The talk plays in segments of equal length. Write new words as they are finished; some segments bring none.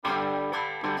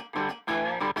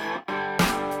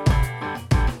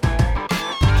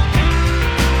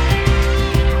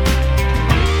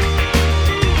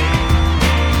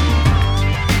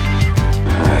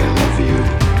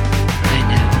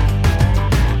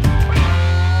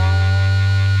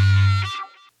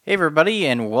Hey, everybody,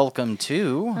 and welcome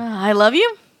to I Love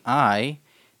You. I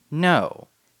Know.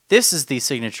 This is the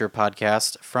signature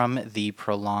podcast from the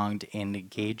Prolonged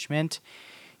Engagement.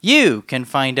 You can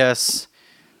find us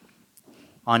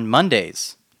on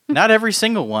Mondays. Not every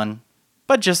single one,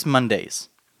 but just Mondays.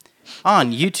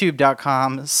 On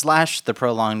youtube.com/The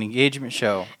Prolonged Engagement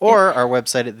Show or our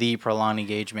website at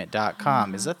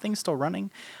theprolongedengagement.com. Is that thing still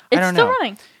running? I don't know. It's still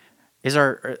running. Is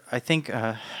I think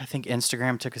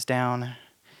Instagram took us down.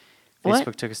 What?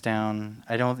 Facebook took us down.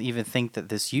 I don't even think that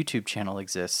this YouTube channel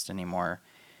exists anymore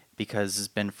because it's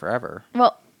been forever.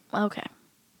 Well, okay.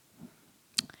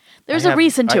 There's a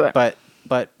reason to it. But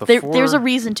before There's a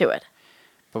reason to it.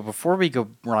 But before we go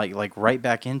right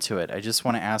back into it, I just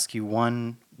want to ask you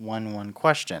one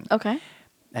question. Okay.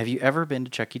 Have you ever been to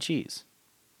Chuck E. Cheese?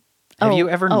 Have you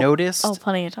ever noticed? Oh,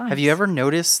 plenty of times. Have you ever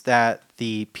noticed that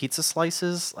the pizza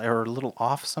slices are a little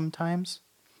off sometimes?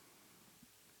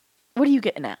 What are you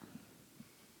getting at?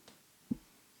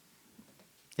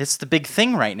 It's the big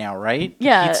thing right now, right?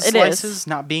 Yeah, pizza it slices is.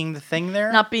 not being the thing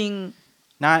there. Not being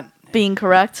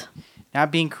correct.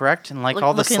 Not being correct, and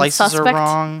all the slices suspect. are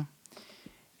wrong,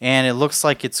 and it looks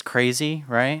like it's crazy,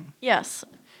 right? Yes.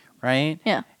 Right?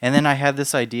 Yeah. And then I had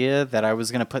this idea that I was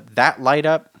going to put that light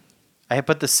up. I had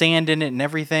put the sand in it and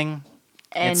everything.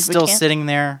 And it's still sitting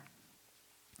there.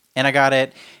 And I got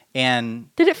it, and...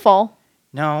 Did it fall?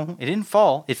 No, it didn't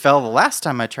fall. It fell the last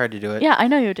time I tried to do it. Yeah, I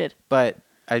know you did. But...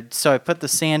 So I put the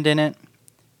sand in it,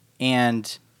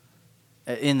 and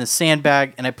in the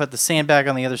sandbag, and I put the sandbag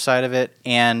on the other side of it,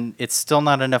 and it's still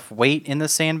not enough weight in the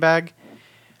sandbag.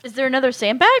 Is there another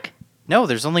sandbag? No,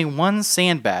 there's only one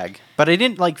sandbag, but I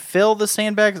didn't fill the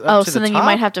sandbags up to the top. Oh, so then you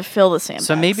might have to fill the sandbags.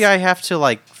 So maybe I have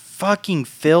to fucking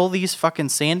fill these fucking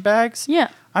sandbags? Yeah.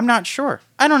 I'm not sure.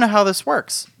 I don't know how this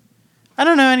works. I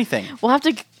don't know anything. We'll have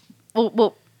to.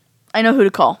 Well, I know who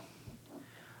to call.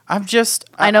 I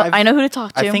know who to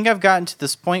talk to. I think I've gotten to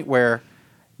this point where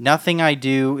nothing I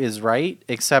do is right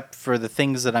except for the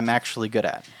things that I'm actually good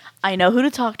at. I know who to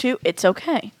talk to. It's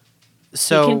okay.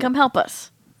 So he can come help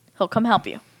us. He'll come help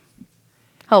you.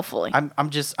 Hopefully.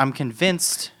 I'm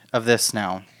convinced of this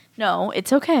now. No,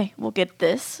 it's okay. We'll get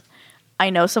this. I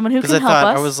know someone who can help us. Because I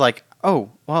thought, I was like,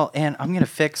 oh, well, and I'm gonna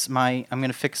fix my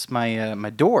my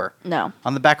door. No.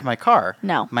 On the back of my car.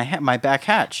 No. My back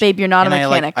hatch. Babe, you're not a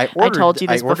mechanic. I told you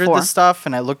this before. I ordered this stuff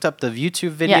and I looked up the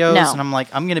YouTube videos no. and I'm like,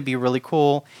 I'm gonna be really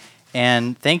cool.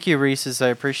 And thank you, Reese's. I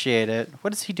appreciate it.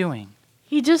 What is he doing?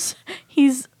 I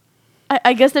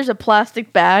guess there's a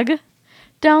plastic bag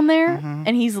down there, Mm-hmm.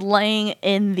 and he's laying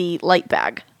in the light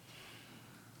bag.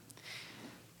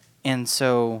 And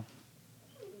so...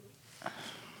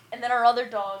 And then our other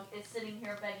dog is sitting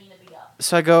here begging to be up.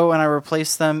 So I go and I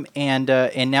replace them, and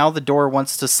now the door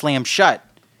wants to slam shut.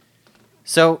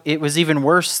 So it was even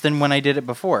worse than when I did it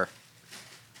before.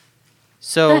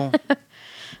 So...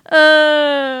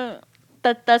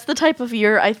 That's the type of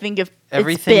year I think if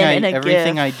everything it's been in a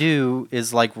everything GIF. I do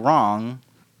is wrong.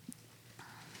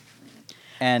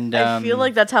 And I feel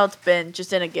like that's how it's been,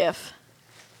 just in a GIF.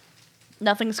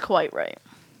 Nothing's quite right.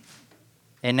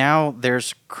 And now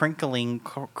there's crackling,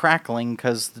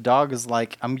 because the dog is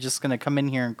like, I'm just gonna come in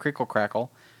here and crickle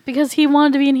crackle. Because he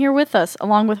wanted to be in here with us,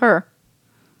 along with her.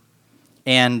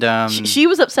 And she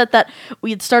was upset that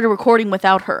we had started recording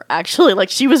without her. Actually,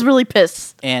 she was really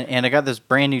pissed. And I got this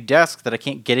brand new desk that I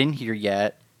can't get in here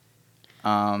yet.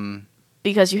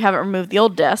 Because you haven't removed the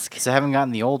old desk. Because I haven't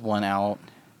gotten the old one out.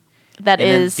 That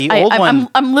and is, the old one.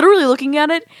 I'm literally looking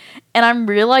at it, and I'm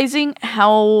realizing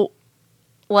how,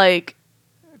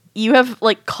 you have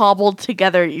cobbled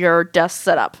together your desk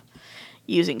setup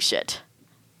using shit.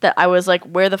 That I was like,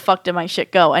 where the fuck did my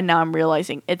shit go? And now I'm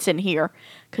realizing it's in here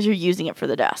because you're using it for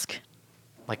the desk.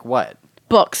 Like what?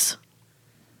 Books.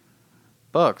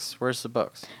 Books? Where's the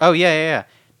books? Oh, yeah.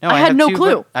 No, I had no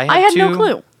clue. I had no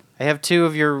clue. I have two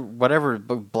of your whatever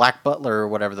Black Butler or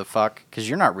whatever the fuck, because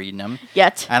you're not reading them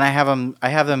yet. And I have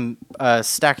them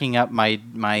stacking up my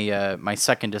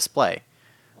second display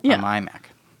on my iMac,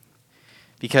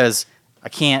 because the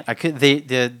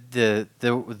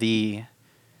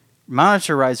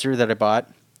monitorizer that I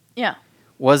bought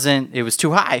it was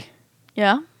too high.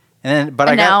 Yeah.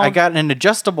 I got an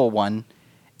adjustable one,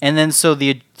 and then so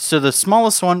the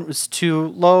smallest one was too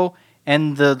low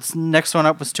and the next one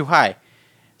up was too high.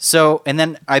 So, and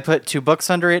then I put 2 books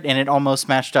under it, and it almost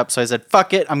matched up. So I said,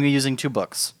 fuck it, I'm using 2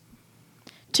 books.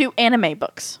 2 anime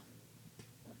books.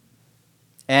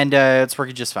 And it's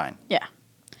working just fine. Yeah.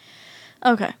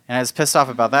 Okay. And I was pissed off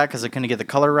about that because I couldn't get the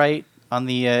color right on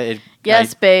the...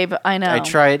 babe, I know. I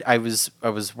tried. I was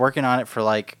working on it for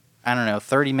I don't know,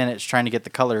 30 minutes trying to get the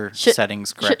color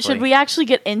settings correctly. Should we actually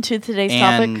get into today's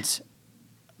topic? And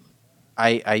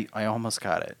I almost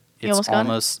got it. It's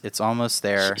almost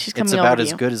there. She's coming it's over about to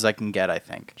as you. good as I can get, I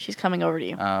think. She's coming over to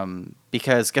you.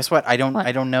 Because guess what? I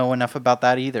don't know enough about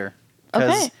that either.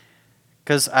 Okay.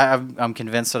 Because I'm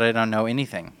convinced that I don't know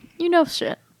anything. You know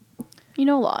shit. You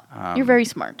know a lot. You're very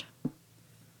smart.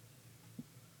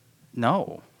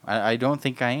 No, I don't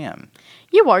think I am.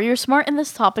 You are. You're smart in the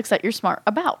topics that you're smart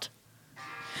about.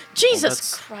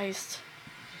 Jesus Christ.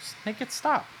 Just make it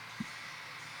stop.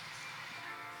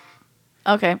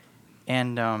 Okay.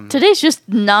 And Today's just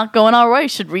not going our way.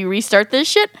 Should we restart this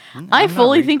shit? I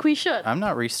fully think we should. I'm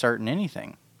not restarting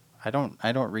anything. I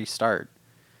don't restart.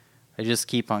 I just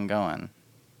keep on going.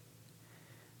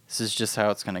 This is just how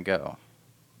it's gonna go.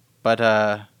 But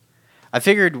I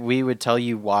figured we would tell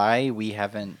you why we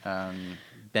haven't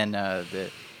been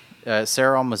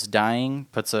Sarah Almost Dying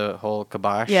puts a whole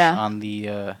kibosh on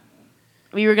the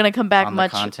we were gonna come back on the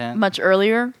content. much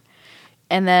earlier,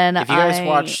 and then if you guys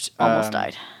watched almost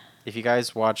died. If you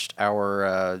guys watched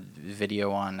our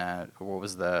video on what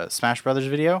was the Smash Brothers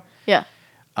video? Yeah.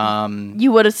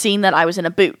 You would have seen that I was in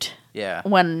a boot. Yeah.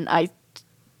 When I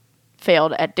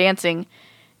failed at dancing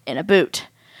in a boot.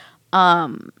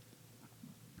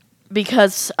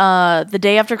 Because the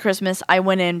day after Christmas, I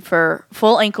went in for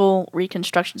full ankle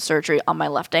reconstruction surgery on my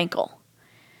left ankle.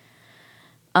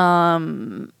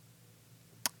 And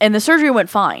the surgery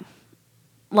went fine.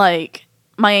 Like,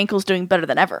 my ankle's doing better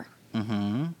than ever.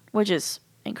 Mm-hmm. Which is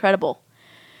incredible.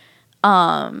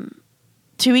 2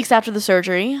 weeks after the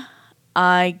surgery,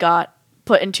 I got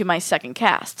put into my second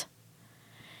cast.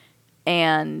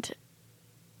 And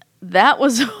that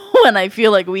was when I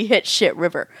feel like we hit shit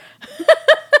river.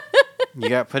 You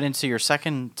got put into the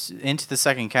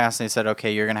second cast, and they said,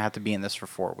 okay, you're going to have to be in this for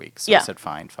 4 weeks. So Yeah. I said,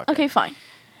 fine, fuck it. Okay, fine.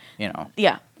 You know.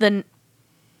 Yeah. Then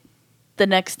the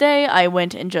next day, I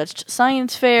went and judged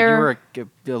science fair. You were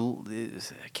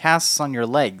casts on your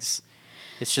legs.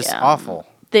 It's just Yeah. awful.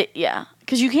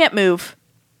 Because you can't move.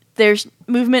 There's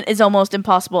movement is almost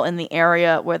impossible in the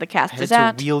area where the cast I had is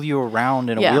at. to wheel you around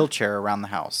in a wheelchair around the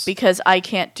house. Because I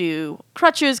can't do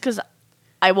crutches because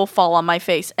I will fall on my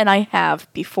face, and I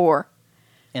have before.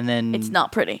 And then It's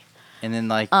not pretty. And then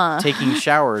taking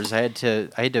showers, I had to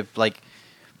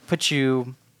put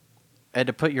you. I had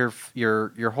to put your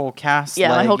whole cast. Yeah,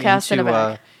 my leg whole cast into, in a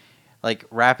bag.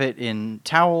 Wrap it in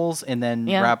towels and then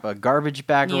wrap a garbage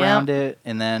bag around it,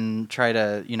 and then try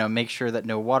to make sure that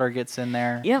no water gets in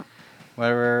there. Yep.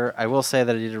 Whatever. I will say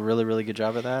that I did a really, really good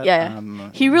job at that. Yeah,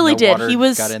 he really did. Water He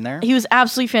was got in there. He was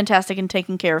absolutely fantastic in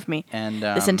taking care of me And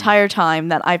this entire time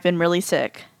that I've been really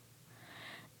sick.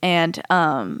 And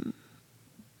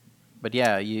But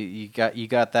yeah, you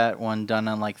got that one done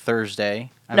on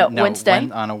Thursday. Wednesday.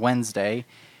 On a Wednesday.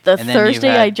 The And then you Thursday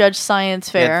had- I judged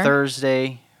science You had fair.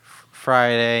 Thursday,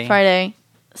 Friday,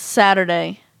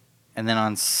 Saturday. and then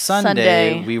on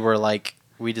Sunday, Sunday.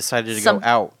 we decided to go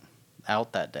out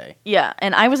that day. Yeah,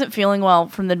 and I wasn't feeling well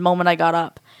from the moment I got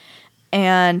up.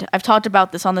 And I've talked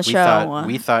about this on the show.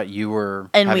 We thought you were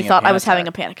and having we thought a I was having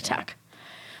a panic attack.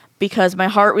 Because my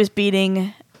heart was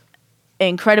beating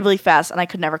incredibly fast and I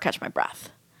could never catch my breath.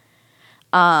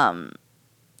 And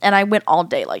I went all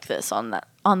day like this on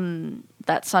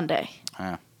that Sunday.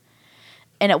 Yeah.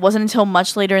 And it wasn't until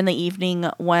much later in the evening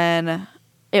when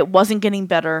it wasn't getting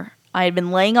better. I had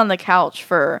been laying on the couch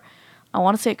for, I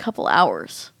want to say, a couple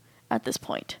hours at this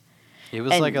point. It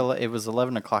was it was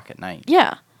 11 o'clock at night.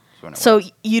 Yeah. When it So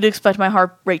was. you'd expect my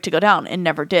heart rate to go down. It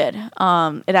never did.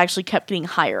 It actually kept getting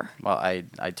higher. Well, I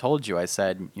told you. I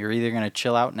said you're either going to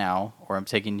chill out now, or I'm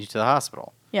taking you to the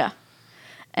hospital. Yeah.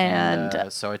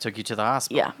 And so I took you to the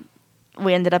hospital. yeah,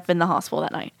 we ended up in the hospital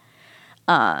that night.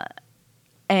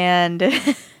 And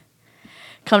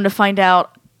come to find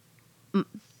out,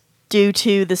 due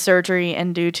to the surgery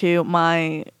and due to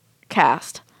my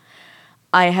cast,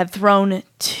 I had thrown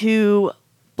 2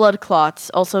 blood clots,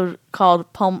 also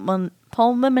called pulmonary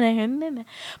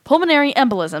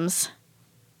embolisms,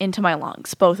 into my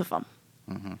lungs, both of them.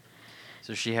 Mm-hmm.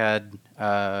 So she had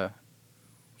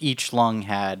each lung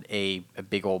had a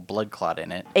big old blood clot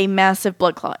in it. A massive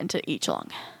blood clot into each lung.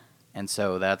 And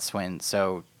so that's when,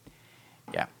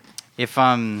 yeah. If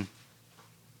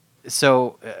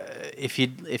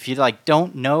you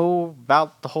don't know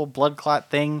about the whole blood clot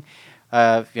thing,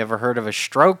 if you ever heard of a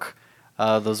stroke,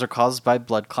 those are caused by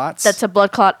blood clots. That's a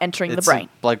blood clot entering the It's brain.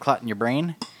 a blood clot in your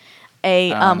brain.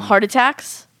 Heart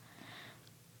attacks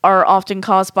are often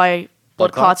caused by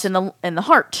blood clots clots? in the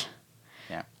heart.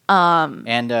 Yeah.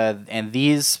 And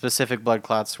these specific blood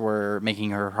clots were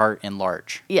making her heart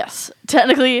enlarge. Yes.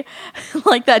 Technically,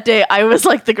 like that day, I was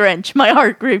like the Grinch. My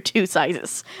heart grew 2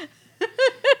 sizes.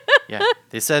 Yeah,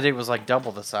 they said it was like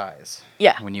double the size.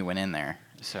 Yeah. When you went in there,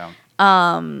 so.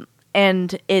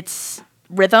 And its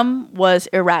rhythm was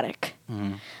erratic,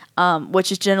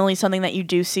 which is generally something that you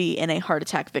do see in a heart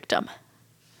attack victim.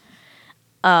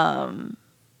 And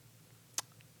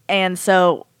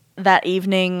so that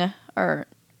evening, or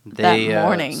that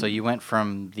morning. So you went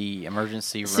from the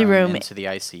emergency room room into the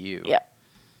ICU. Yeah.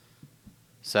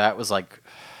 So that was like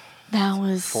That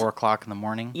was 4 o'clock in the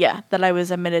morning. Yeah, that I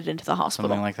was admitted into the hospital.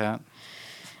 Something like that.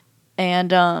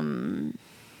 And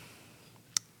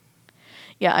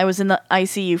yeah, I was in the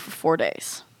ICU for 4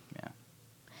 days. Yeah.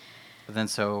 But then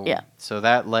so Yeah. so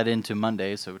that led into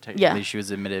Monday. So technically Yeah. she was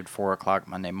admitted 4 o'clock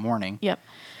Monday morning. Yep.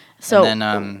 So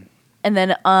and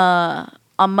then on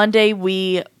Monday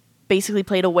we basically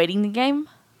played a waiting game.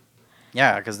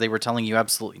 yeah, because they were telling you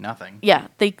absolutely nothing. Yeah,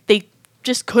 they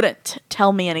just couldn't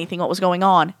tell me anything what was going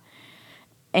on.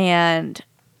 And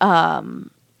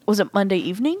was it Monday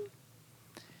evening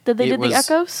that they did the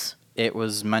echoes? It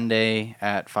was Monday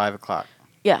at 5 o'clock.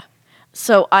 Yeah.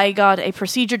 So I got a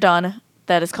procedure done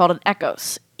that is called an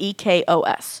EKOS,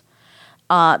 EKOS.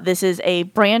 This is a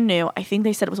brand new, I think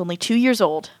they said it was only 2 years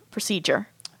old, procedure.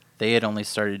 They had only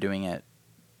started doing it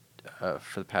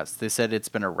for the past. They said it's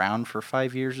been around for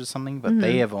 5 years or something, but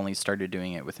they have only started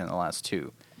doing it within the last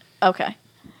 2. Okay.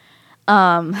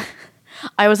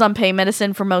 I was on pain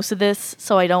medicine for most of this,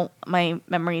 so my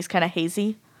memory is kind of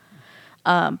hazy.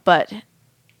 But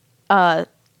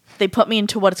they put me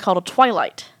into what is called a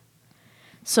twilight.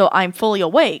 So I'm fully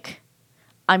awake.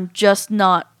 I'm just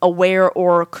not aware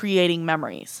or creating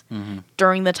memories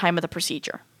during the time of the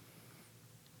procedure.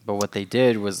 But what they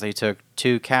did was they took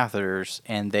 2 catheters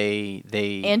and they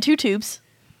And 2 tubes.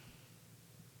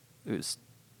 It was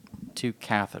 2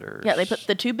 catheters. Yeah, they put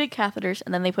the 2 big catheters,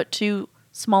 and then they put 2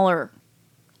 smaller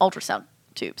ultrasound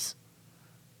tubes.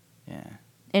 Yeah.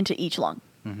 Into each lung.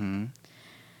 Mm-hmm.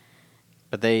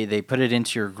 But they put it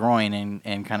into your groin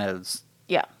and kind of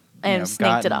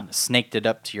snaked it up. Snaked it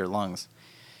up to your lungs,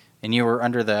 and you were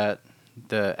under the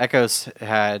echoes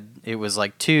it was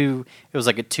like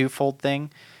a twofold thing.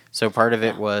 So part of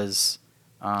it was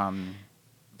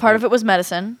part of it was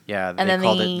medicine. Yeah, and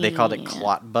they called it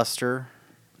clot buster.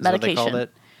 Medication. What they called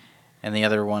it. And the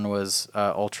other one was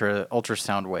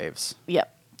ultrasound waves.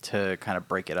 Yep. To kind of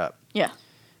break it up. Yeah.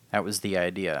 That was the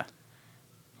idea.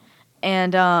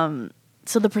 And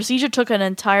so the procedure took an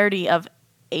entirety of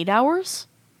 8 hours.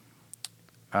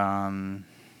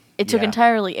 It took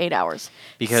entirely 8 hours.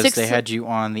 Because they had you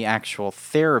on the actual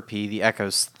therapy, the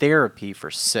echoes therapy, for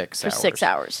 6 hours. For 6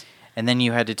 hours. And then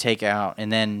you had to take out,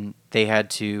 and then they had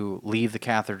to leave the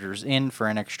catheters in for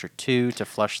an extra 2 to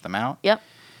flush them out. Yep.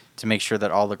 To make sure that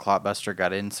all the clot buster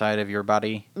got inside of your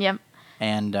body. Yep.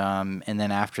 And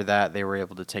then after that, they were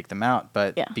able to take them out.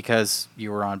 But because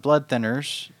you were on blood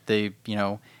thinners, they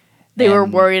were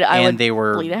worried I would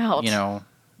bleed out.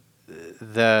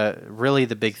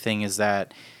 The big thing is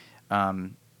that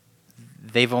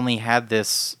they've only had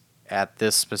this at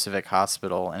this specific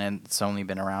hospital, and it's only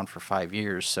been around for 5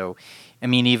 years. So, I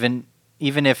mean,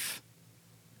 even if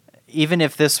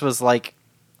this was like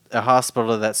a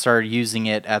hospital that started using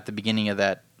it at the beginning of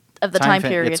that time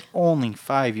period, it's only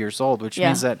 5 years old, which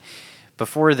means that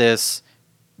before this,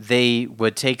 they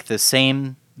would take the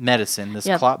same medicine, this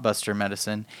clot buster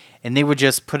medicine, and they would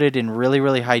just put it in really,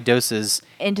 really high doses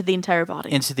into the entire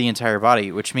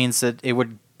body. Which means that it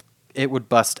would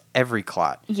bust every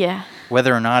clot. Yeah.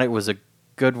 Whether or not it was a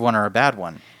good one or a bad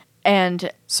one.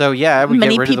 And so I would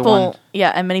get rid of the one.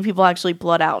 Yeah, and many people actually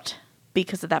bled out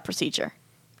because of that procedure.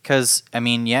 Because I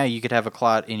mean, you could have a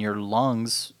clot in your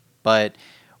lungs, but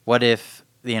what if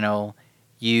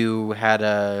you had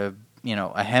a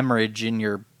hemorrhage in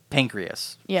your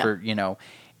pancreas? Yeah.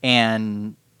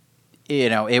 And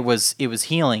it was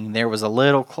healing. There was a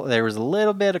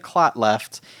little bit of clot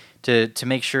left to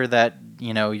make sure that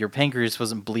your pancreas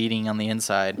wasn't bleeding on the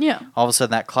inside. Yeah. All of a sudden,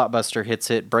 that clot buster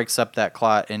hits it, breaks up that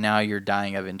clot, and now you're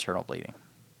dying of internal bleeding.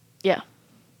 Yeah.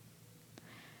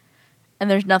 And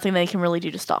there's nothing they can really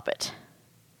do to stop it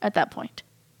at that point.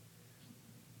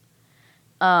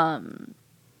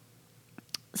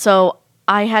 So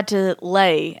I had to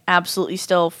lay absolutely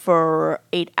still for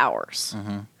 8 hours.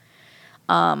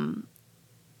 Mm-hmm.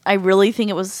 I really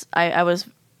think it was I was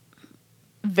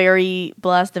very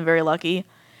blessed and very lucky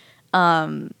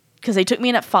because they took me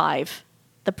in at 5.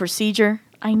 The procedure,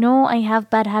 I know I have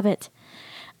bad habit.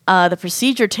 The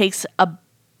procedure takes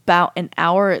about an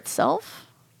hour itself.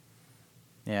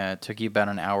 Yeah, it took you about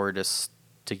an hour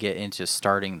to to get into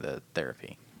starting the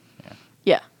therapy.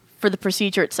 Yeah, for the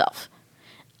procedure itself.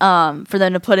 For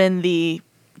them to put in the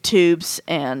tubes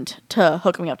and to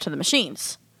hook me up to the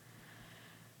machines.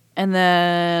 And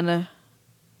then,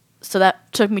 so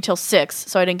that took me till 6,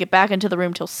 so I didn't get back into the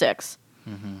room till 6.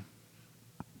 Mm-hmm.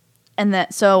 And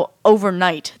that, so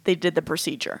overnight, they did the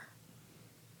procedure.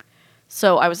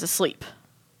 So I was asleep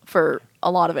for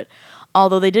a lot of it.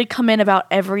 Although they did come in about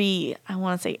every, I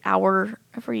want to say hour,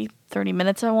 every 30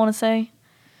 minutes, I want to say.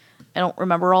 I don't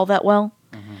remember all that well.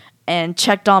 Mm-hmm. And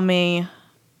checked on me,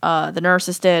 the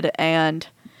nurses did, and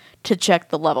to check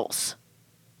the levels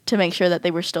to make sure that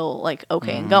they were still like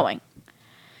okay and going.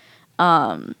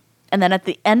 And then at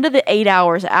the end of the 8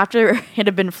 hours after it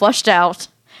had been flushed out,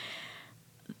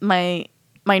 my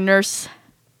main nurse,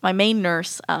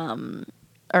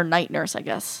 or night nurse, I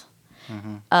guess,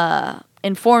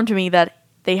 informed me that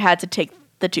they had to take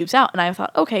the tubes out, and I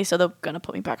thought, okay, so they're gonna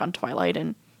put me back on Twilight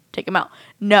and take them out.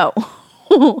 No,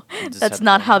 that's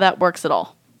not how that works at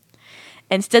all.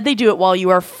 Instead, they do it while you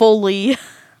are fully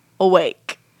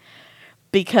awake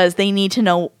because they need to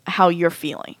know how you're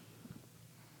feeling.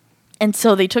 And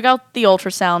so they took out the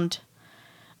ultrasound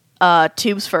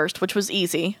tubes first, which was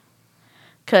easy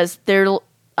because they're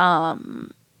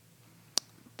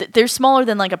smaller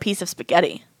than like a piece of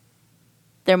spaghetti.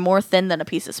 They're more thin than a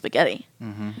piece of spaghetti.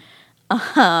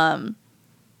 Mm-hmm.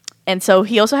 And so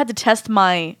he also had to test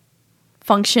my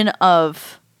function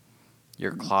of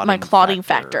Your clotting my clotting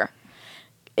factor.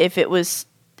 If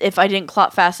I didn't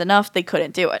clot fast enough, they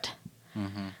couldn't do it.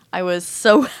 Mm-hmm. I was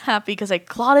so happy because I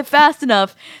clotted fast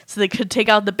enough so they could take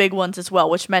out the big ones as well,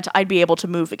 which meant I'd be able to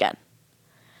move again.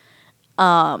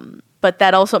 But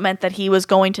that also meant that he was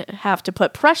going to have to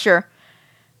put pressure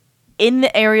in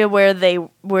the area where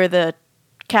the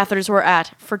catheters were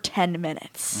at for 10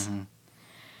 minutes. Mm-hmm.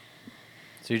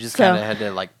 So you just kind of had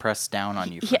to like press down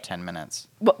on you for 10 minutes.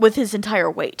 With his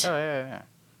entire weight. Oh, yeah.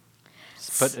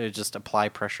 Just apply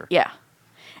pressure. Yeah.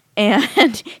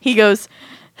 And he goes,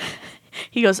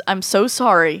 I'm so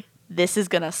sorry. This is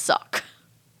going to suck.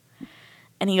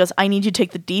 And he goes, I need you to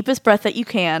take the deepest breath that you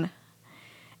can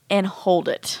and hold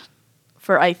it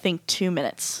for, I think, 2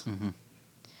 minutes. Mm-hmm.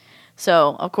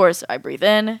 So, of course, I breathe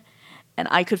in, and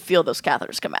I could feel those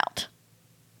catheters come out.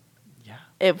 Yeah.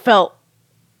 It felt...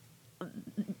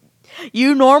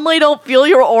 You normally don't feel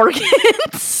your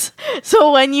organs.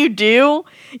 So when you do,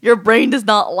 your brain does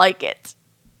not like it.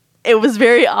 It was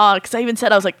very odd, because I even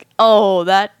said, I was like, oh,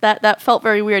 that felt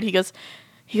very weird. He goes,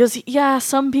 yeah,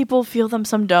 some people feel them,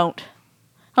 some don't.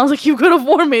 I was like, you could have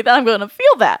warned me that I'm going to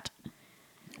feel that.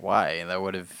 Why? That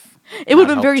would have... It would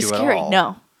have been very scary.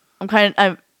 No.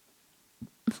 But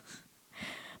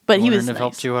he was Wouldn't have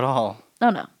helped you at all.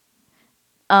 No.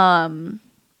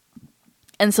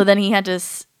 And so then he had to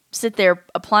sit there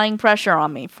applying pressure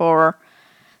on me for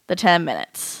the 10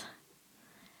 minutes.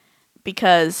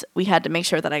 Because we had to make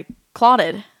sure that I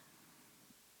clotted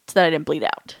so that I didn't bleed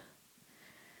out.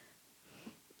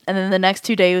 And then the next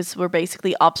 2 days were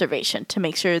basically observation to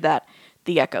make sure that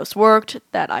the echoes worked,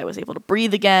 that I was able to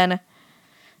breathe again.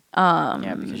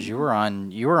 Yeah, because you were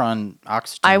on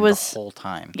oxygen the whole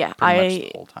time. Yeah, pretty much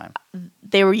the whole time.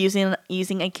 They were using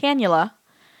a cannula,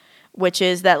 which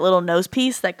is that little nose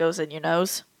piece that goes in your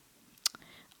nose,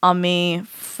 on me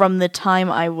from the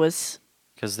time I was.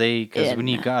 Because when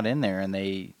you got in there and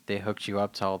they hooked you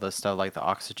up to all this stuff like the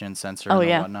oxygen sensor and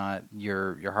whatnot,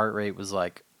 your heart rate was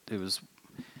like in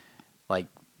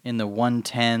the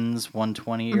 110s,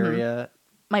 120 area.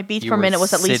 My beats per minute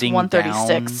was at least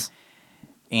 136.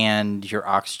 And your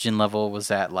oxygen level was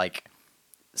at like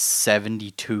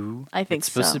 72. I think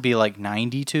it's supposed so. to be like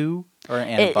 92 above.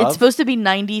 It's supposed to be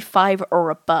 95 or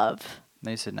above.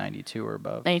 They said 92 or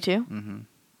above. 92? Mm-hmm.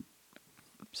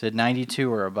 Said 92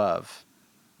 or above.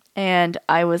 And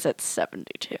I was at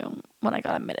 72 when I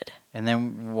got admitted. And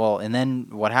then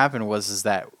what happened was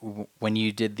that when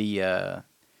you did the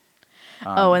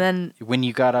and then when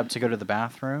you got up to go to the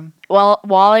bathroom, while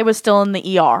I was still in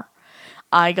the ER,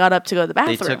 I got up to go to the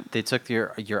bathroom. They took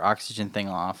your oxygen thing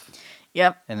off.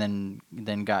 Yep. And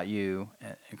then got you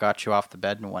off the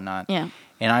bed and whatnot. Yeah.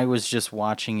 And I was just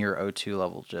watching your O2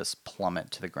 level just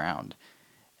plummet to the ground,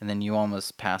 and then you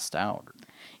almost passed out.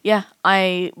 Yeah,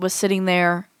 I was sitting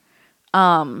there,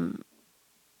 and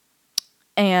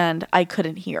I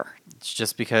couldn't hear. It's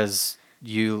just because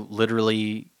you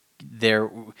literally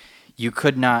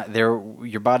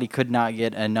your body could not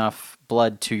get enough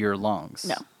blood to your lungs.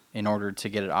 No. In order to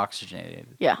get it oxygenated.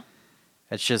 Yeah.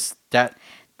 It's just that.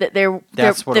 There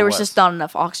was just not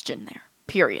enough oxygen there.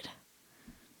 Period.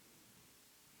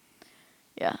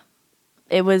 Yeah.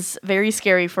 It was very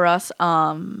scary for us.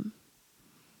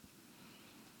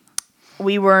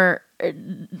 we were.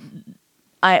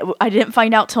 I didn't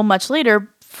find out till much later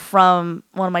from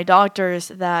one of my doctors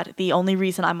that the only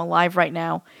reason I'm alive right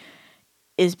now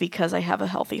is because I have a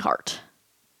healthy heart.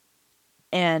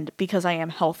 And because I am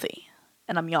healthy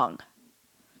and I'm young.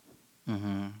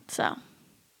 Mm-hmm. So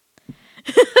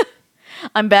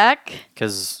I'm back.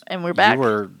 And we're back.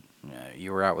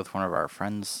 You were out with one of our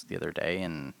friends the other day,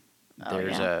 and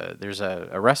there's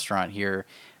a restaurant here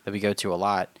that we go to a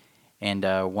lot, and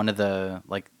one of the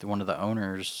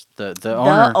owners,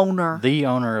 the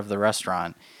owner of the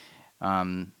restaurant,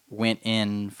 went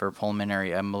in for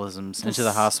pulmonary embolisms into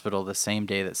the hospital the same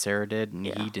day that Sarah did, and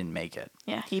he didn't make it.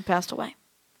 Yeah, he passed away.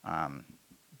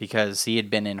 Because he had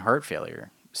been in heart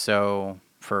failure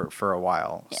for a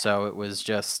while. Yeah. So it was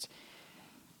just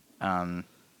it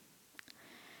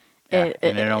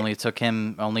only took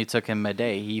him a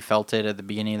day. He felt it at the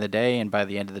beginning of the day, and by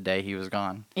the end of the day he was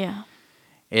gone. Yeah.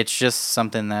 It's just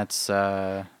something that's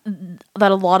that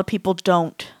a lot of people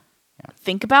don't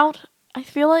think about, I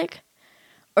feel like,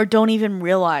 or don't even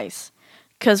realize,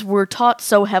 because we're taught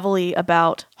so heavily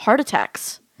about heart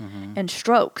attacks and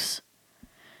strokes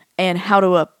and how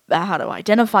to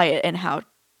identify it and how,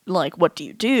 like, what do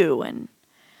you do? And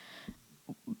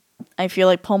I feel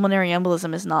like pulmonary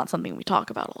embolism is not something we talk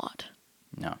about a lot.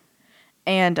 No.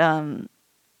 And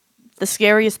the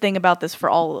scariest thing about this for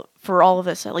all of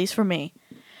this, at least for me,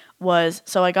 was,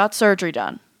 so I got surgery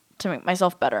done to make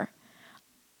myself better.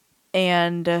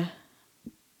 And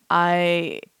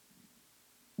I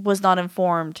was not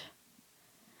informed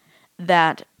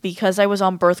that because I was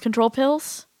on birth control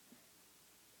pills,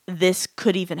 this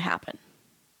could even happen.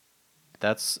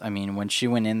 When she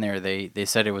went in there, they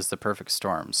said it was the perfect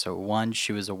storm. So one,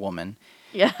 she was a woman.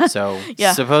 Yeah. So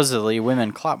supposedly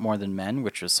women clot more than men,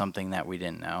 which was something that we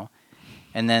didn't know.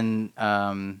 And then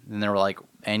they were like,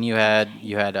 and you had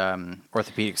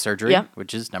orthopedic surgery,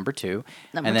 which is number 2.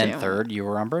 And then third, you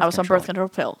were on birth control. I was on birth control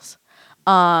pills.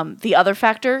 The other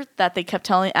factor that they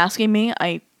kept asking me,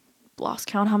 I lost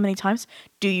count how many times,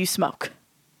 do you smoke?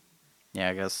 Yeah,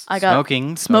 I guess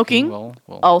smoking will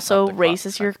also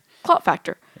raises your clot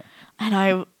factor. Yeah. And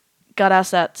I got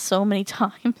asked that so many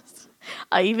times.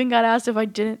 I even got asked if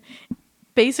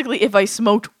I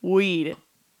smoked weed.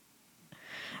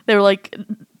 They were like,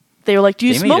 do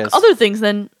you smoke other things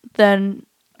than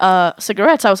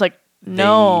cigarettes? I was like,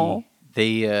 no.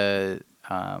 They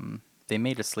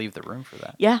made us leave the room for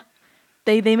that. Yeah.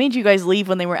 They made you guys leave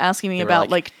when they were asking me about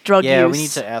drug use. Yeah, we need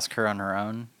to ask her on her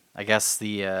own. I guess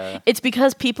it's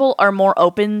because people are more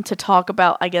open to talk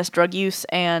about, I guess, drug use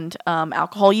and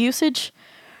alcohol usage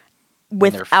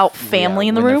without family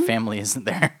in the room. When their family isn't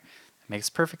there. It makes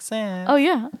perfect sense. Oh,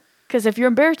 yeah. Because if you're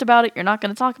embarrassed about it, you're not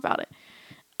going to talk about it.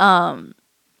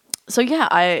 So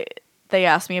yeah, they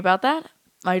asked me about that.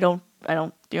 I don't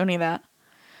do any of that.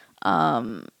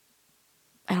 I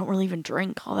don't really even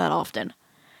drink all that often.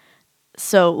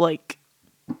 So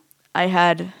I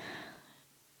had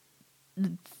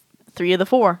 3 of the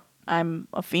 4. I'm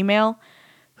a female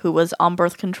who was on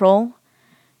birth control,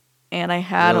 and I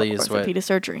had orthopedic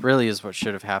surgery. Really is what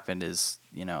should have happened is,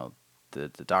 the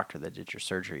doctor that did your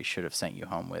surgery should have sent you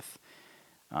home with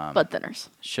blood thinners.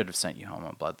 Should have sent you home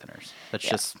on blood thinners.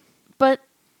 But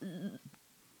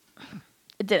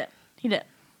it didn't. He didn't.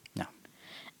 No.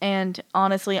 And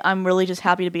honestly, I'm really just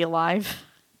happy to be alive.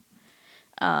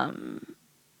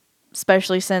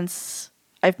 Especially since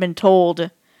I've been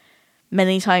told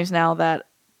many times now that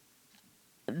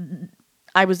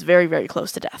I was very, very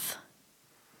close to death.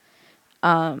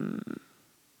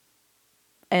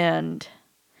 And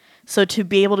so to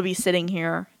be able to be sitting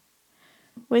here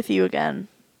with you again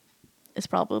is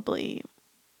probably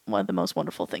one of the most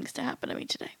wonderful things to happen to me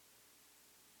today.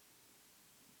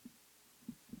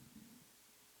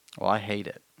 Well, I hate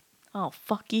it. Oh,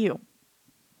 fuck you.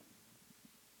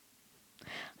 I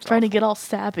was trying to get all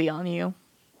sappy on you.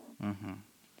 Mm-hmm.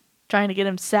 Trying to get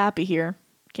him sappy here.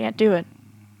 Can't do it.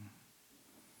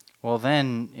 Well,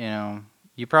 then,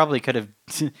 you probably could have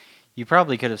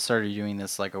started doing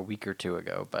this like a week or 2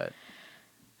 ago, but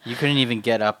you couldn't even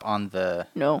get up on the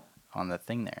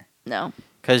thing there. No.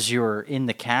 Because you were in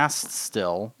the cast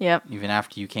still. Yep. Even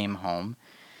after you came home.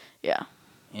 Yeah.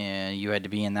 And you had to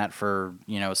be in that for,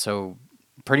 so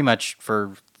pretty much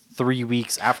for 3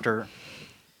 weeks after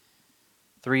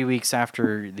 3 weeks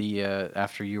after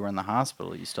after you were in the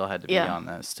hospital, you still had to be on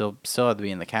that. Still had to be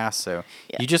in the cast. So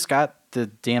you just got the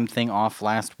damn thing off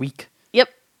last week. Yep.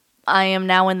 I am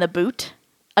now in the boot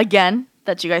again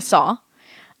that you guys saw.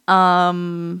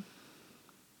 And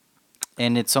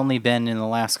it's only been in the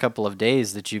last couple of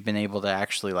days that you've been able to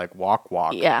actually walk.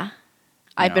 Yeah.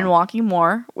 I've been walking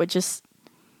more, which is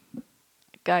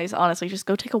Guys, honestly, just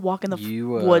go take a walk in the You,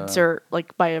 woods or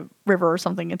like by a river or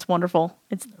something. It's wonderful.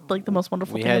 It's like the most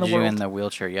wonderful We thing in had the you world. in the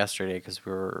wheelchair yesterday because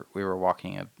we were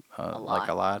walking like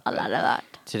a lot. A but lot.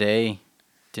 Today,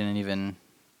 didn't even.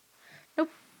 Nope.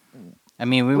 I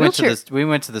mean, we Wheelchair-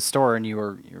 went to the store and you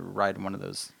were riding one of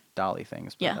those dolly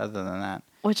things. But Yeah. Other than that,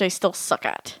 Which I still suck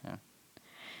at. Yeah.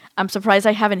 I'm surprised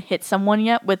I haven't hit someone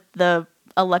yet with the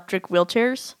electric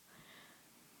wheelchairs.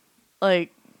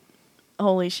 Like,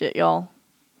 holy shit, y'all.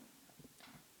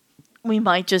 We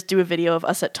might just do a video of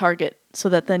us at Target so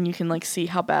that then you can like see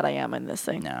how bad I am in this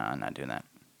thing. no, I'm not doing that.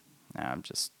 No, I'm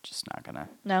just not gonna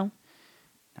No?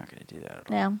 do that at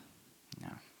all. No. No.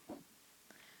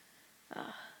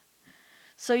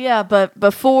 So yeah, but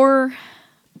before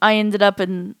I ended up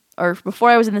before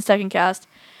I was in the second cast,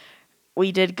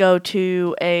 we did go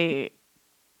to a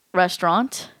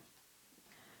restaurant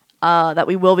that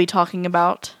we will be talking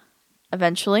about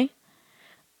eventually.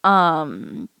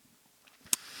 And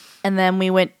then we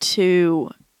went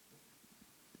to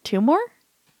 2 more?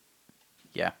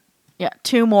 Yeah. Yeah,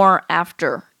 2 more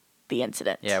after the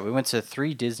incident. Yeah, we went to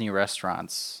 3 Disney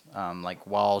restaurants, like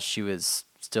while she was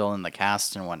still in the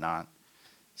cast and whatnot.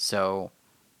 So,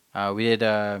 we did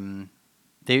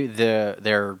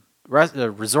their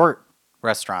resort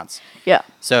restaurants. Yeah.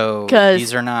 So 'Cause-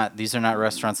 these are not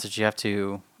restaurants that you have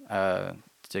to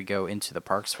go into the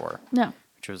parks for, No.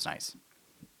 which was nice.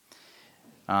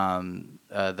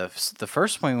 The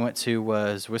first one we went to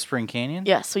was Whispering Canyon.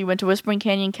 Yeah, so we went to Whispering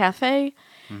Canyon Cafe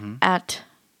Mm-hmm. at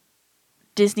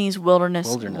Disney's Wilderness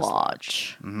Wilderness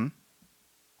Lodge. Mm-hmm.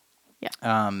 Yeah.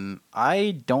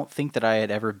 I don't think that I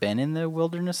had ever been in the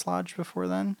Wilderness Lodge before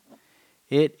then.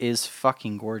 It is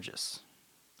fucking gorgeous.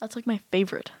 That's like my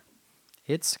favorite.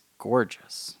 It's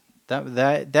gorgeous.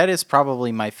 That is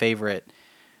probably my favorite.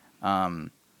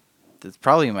 That's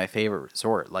probably my favorite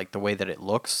resort. Like the way that it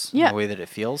looks, Yeah. the way that it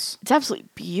feels, It's absolutely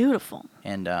beautiful.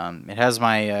 and it has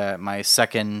my my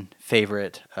second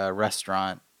favorite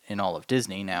restaurant in all of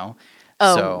Disney now.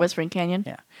 Oh, So, Whispering Canyon.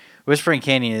 yeah, Whispering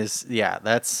Canyon is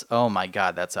that's oh my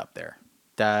god, that's up there.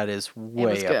 That is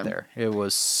way up good. there. It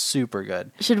was super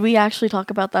good. Should we actually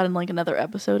talk about that in like another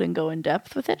episode and go in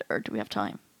depth with it, or do we have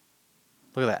time?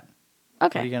 Look at that.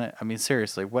 What are Okay. you gonna? I mean,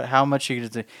 seriously, what? How much are you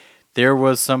gonna do? There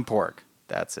was some pork.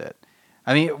 That's it.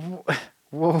 I mean,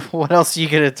 what else are you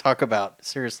gonna talk about?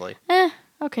 Seriously,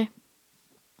 Okay.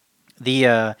 the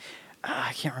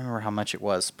I can't remember how much it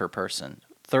was per person.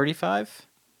 35.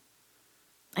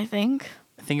 I think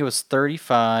I think it was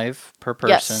 35 per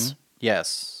Yes. person.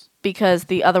 Yes. because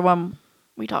the other one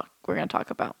we're going to talk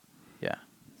about. Yeah.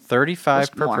 35 Was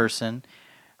per more. person.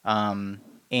 And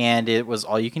it was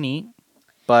all you can eat,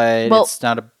 but Well, it's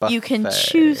not a buffet. You can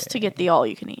choose to get the all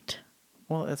you can eat.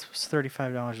 Well, it was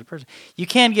 $35 a person. You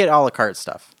can get a la carte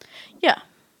stuff. Yeah.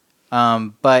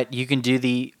 But you can do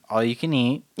the all you can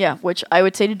eat, Yeah, which I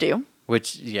would say to do.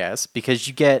 which yes, because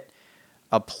you get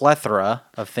a plethora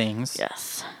of things.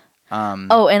 Yes. Um,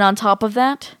 Oh, and on top of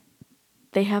that,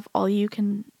 they have all you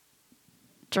can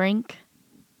drink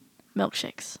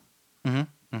milkshakes,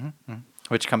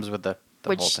 which comes with the whole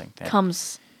which thing. Yeah.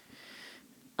 comes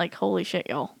like holy shit,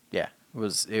 y'all. Yeah, it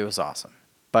was awesome.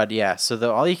 But yeah, so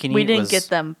the all you can eat. We didn't was, get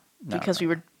them No, because no.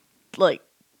 we were like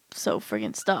so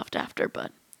friggin' stuffed after,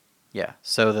 but Yeah,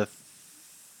 so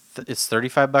it's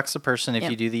 $35 a person if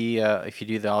Yep. you do the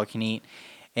all you can eat,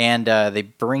 and they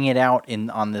bring it out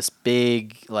on this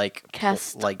big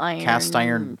cast cast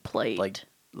iron plate.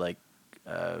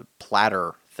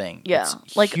 platter thing. Yeah,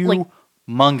 it's like-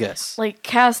 humongous, like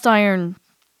cast iron.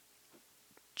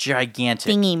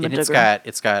 gigantic. thingy And majigger.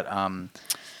 it's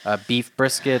got beef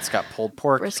brisket. It's got pulled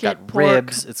pork. Brisket, it's got pork,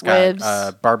 ribs. It's ribs.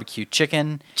 got barbecue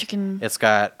chicken. Chicken. It's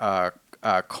got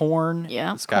corn.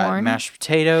 Yeah, It's got corn. mashed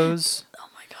potatoes. Oh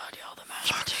my god, y'all, the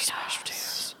mashed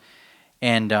potatoes.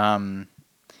 And am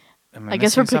I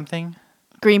guess we're missing something?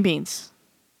 Green beans.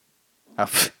 Oh,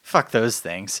 fuck those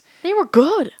things. They were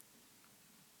good.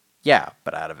 Yeah,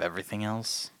 but out of everything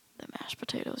else, The mashed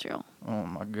potatoes, y'all. oh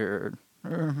my god,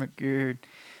 oh my god,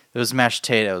 those mashed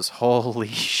potatoes, holy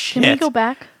shit! Can we go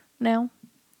back now?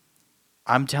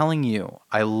 I'm telling you,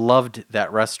 I loved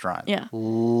that restaurant. Yeah.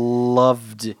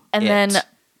 Loved And it. then,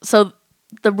 so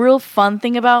the real fun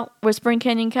thing about Whispering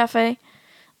Canyon Cafe,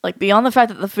 like beyond the fact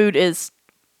that the food is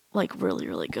like really,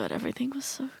 really good, everything was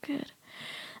so good.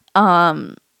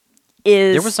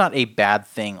 Is there was not a bad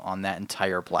thing on that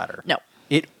entire platter. no.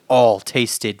 It all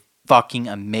tasted fucking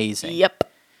amazing. Yep.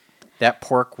 That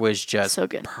pork was just So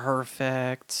good.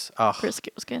 perfect. Ugh.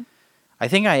 Brisket was good. I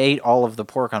think I ate all of the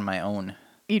pork on my own.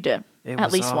 You did It at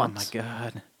was, least oh once. my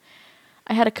god.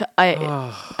 I had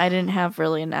I didn't have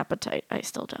really an appetite. I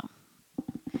still don't.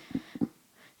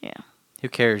 Who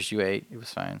cares? You ate. It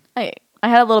was fine. I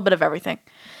had a little bit of everything.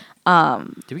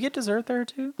 Did we get dessert there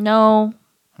too? No.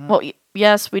 Well,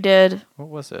 yes, we did. What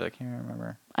was it? I can't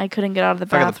remember. I couldn't get out of the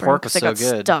Fucking the bathroom pork was because I got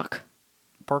so good. stuck.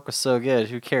 Pork was so good.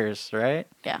 Who cares, right?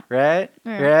 Yeah. Right?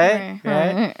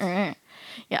 Right?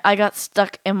 Yeah, I got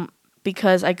stuck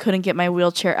because I couldn't get my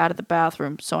wheelchair out of the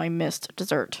bathroom, so I missed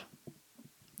dessert.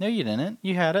 No, you didn't.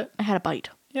 You had it. I had a bite,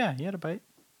 Yeah, you had a bite.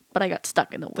 but I got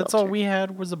stuck in the wheelchair. That's all we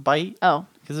had was a bite. Oh,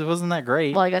 Because it wasn't that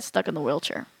great. well, I got stuck in the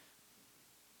wheelchair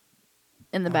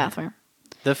in the bathroom.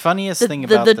 The funniest thing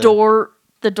about the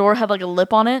door had like a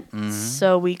lip on it,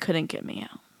 so we couldn't get me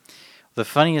out. The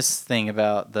funniest thing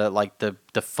about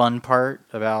the fun part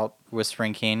about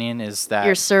Whispering Canyon is that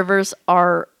Your servers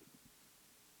are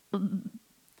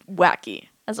wacky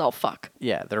as all fuck.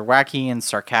 yeah, they're wacky and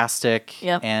sarcastic.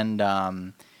 Yep. And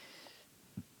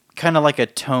kind of like a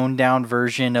toned down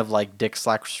version of like Dick's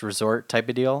Last Resort type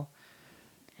of deal.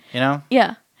 You know?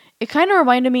 Yeah. It kind of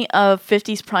reminded me of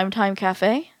 50s Primetime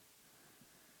Cafe.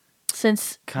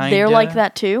 Since they're Kinda. like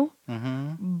that too.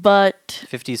 Mm-hmm. But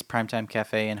 50s Primetime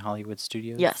Cafe in Hollywood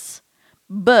Studios. yes.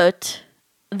 But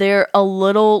they're a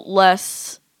little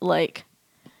less like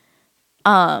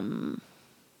what's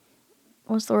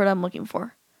the word I'm looking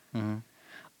for?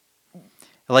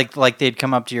 Like they'd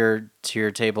come up to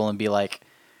your table and be like,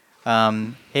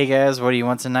 hey guys, what do you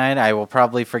want tonight? I will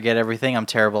probably forget everything. I'm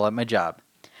terrible at my job.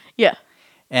 Yeah.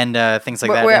 And things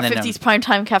like that. We're and at then, 50s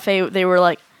Primetime Cafe, they were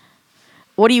like,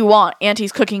 what do you want?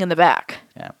 Auntie's cooking in the back.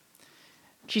 Yeah.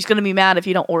 She's going to be mad if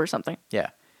you don't order something. Yeah.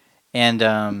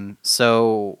 And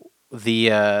so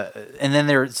the and then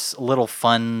there's little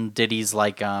fun ditties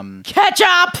like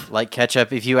Ketchup! like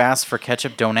ketchup. If you ask for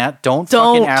ketchup, don't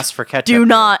fucking ask for ketchup. Do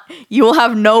not. You will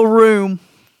have no room.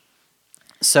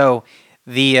 So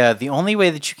the only way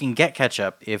that you can get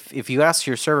ketchup, if you ask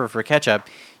your server for ketchup,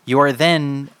 you are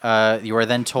then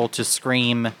told to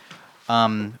scream,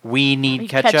 "We need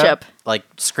ketchup!" Like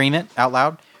scream it out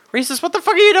loud. Reese's, what the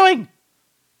fuck are you doing?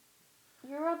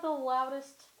 You're the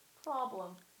loudest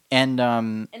problem. And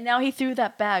And now he threw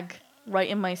that bag right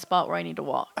in my spot where I need to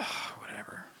walk.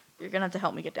 whatever. You're gonna have to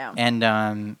help me get down.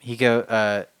 And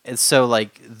so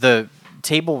like the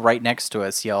table right next to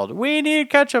us yelled, "We need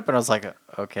ketchup!" And I was like,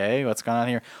 "Okay, what's going on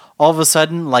here?" All of a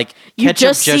sudden, like You ketchup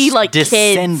just see, like,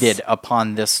 descended kids.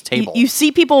 upon this table. You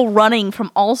see people running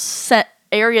from all set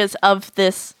areas of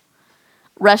this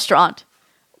restaurant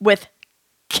with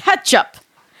ketchup.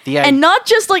 And not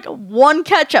just like one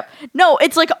ketchup. No,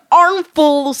 it's like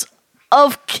armfuls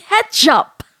of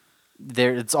ketchup.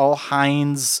 It's all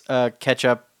Heinz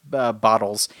ketchup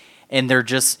bottles, and they're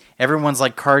just everyone's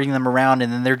like carting them around,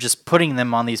 and then they're just putting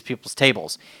them on these people's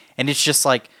tables, and it's just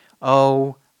like,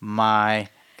 oh my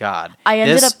god! I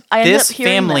ended up this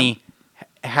hearing family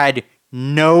had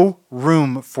no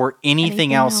room for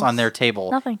anything else on their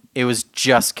table. Nothing. It was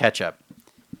just ketchup.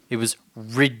 It was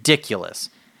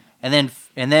ridiculous. And then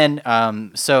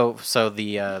so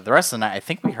the rest of the night, I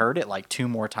think we heard it like 2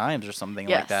 more times or something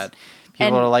like Yes. that.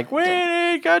 People are like, "We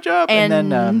need ketchup," and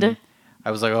then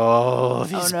I was like, "Oh,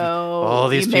 these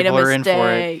you made people a are in for it."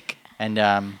 mistake. And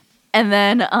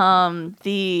then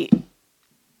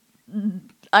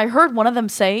I heard one of them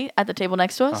say at the table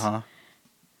next to us.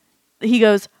 He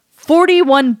goes,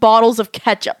 41 bottles of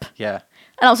ketchup. yeah,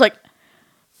 And I was like,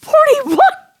 41?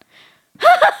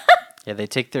 yeah, they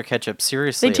take their ketchup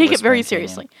seriously. They at take it very Whispering Canyon.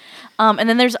 seriously. And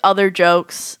then there's other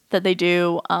jokes that they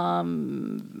do.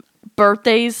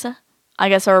 Birthdays, I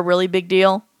guess, are a really big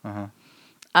deal.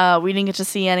 We didn't get to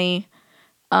see any.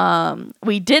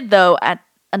 We did, though, at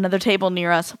another table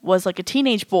near us, was like a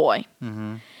teenage boy.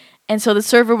 And so the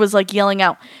server was like yelling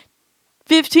out,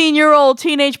 15-year-old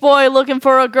teenage boy looking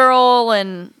for a girl,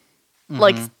 and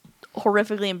like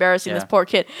horrifically embarrassing this poor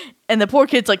kid. And the poor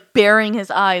kid's like burying his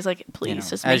eyes, like, please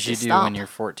just make as you this do stop. when you're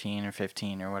 14 or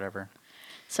 15 or whatever.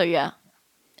 So yeah.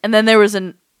 And then there was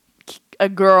a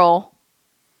girl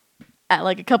at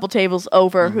like a couple tables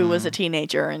over who was a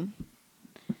teenager, and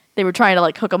they were trying to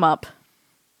like hook him up.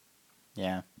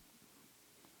 Yeah,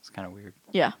 it's kind of weird.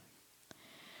 Yeah.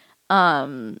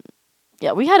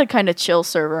 Yeah, we had a kind of chill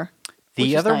server. The which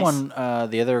is other nice. one,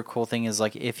 the other cool thing is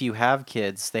like if you have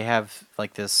kids, they have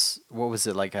like this. What was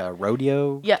it, like a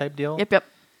rodeo type deal? Yep.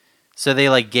 So they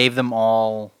like gave them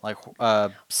all like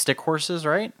stick horses,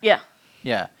 right? Yeah.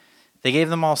 Yeah, they gave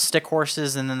them all stick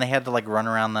horses, and then they had to like run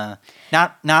around the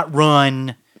not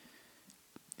run.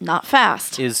 Not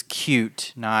fast. Is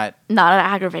cute, not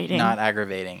aggravating. Not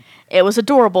aggravating. It was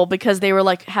adorable because they were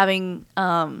like having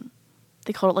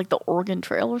they called it like the Oregon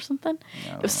Trail or something.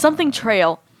 It was something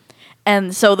trail.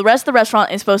 And so the rest of the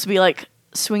restaurant is supposed to be like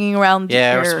swinging around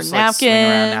Yeah, we're your supposed to like, swing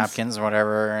around napkins. napkins or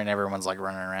whatever, and everyone's like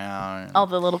running around. And All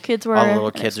the little kids were. all the little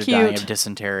and kids are it's dying cute. of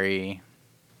dysentery.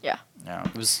 Yeah. Yeah,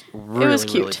 it was really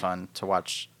cute. fun to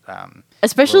watch.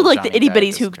 Especially little like the Johnny itty die of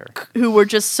bitties who were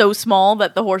just so small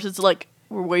that the horses like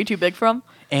were way too big for them.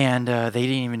 And they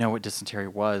didn't even know what dysentery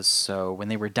was, so when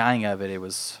they were dying of it, it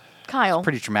was Kyle.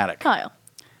 pretty traumatic. Kyle.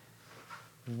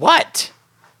 What?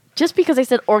 Just because I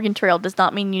said Oregon Trail does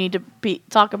not mean you need to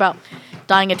talk about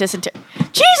dying of dysentery.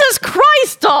 Jesus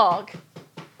Christ, dog!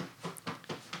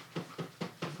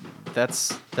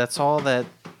 That's all that.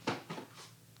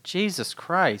 Jesus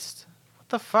Christ! What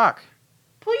the fuck?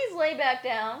 Please lay back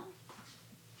down.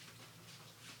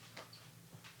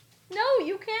 No,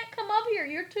 you can't come up here.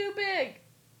 You're too big.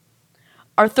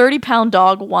 Our 30-pound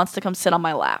dog wants to come sit on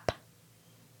my lap.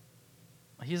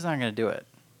 He's not gonna do it.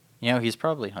 You know, he's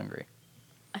probably hungry.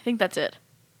 I think that's it.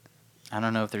 I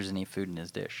don't know if there's any food in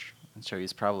his dish, and so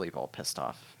he's probably all pissed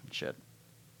off and shit.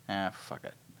 Fuck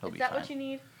it. He'll be fine. What you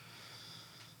need?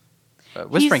 But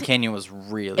Whispering Canyon was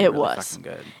really, It really was. fucking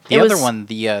good. It The other was- one,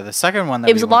 the second one that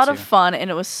It was a we went lot to, of fun, and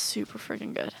it was super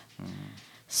freaking good.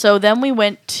 So then we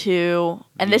went to,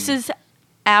 and this The- is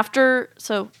after,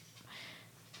 so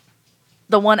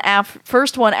the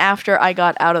first one after I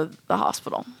got out of the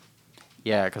hospital.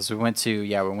 Yeah, because we went to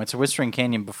Whispering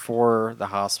Canyon before the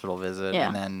hospital visit, Yeah.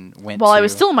 and then went. Well, to, I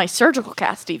was still in my surgical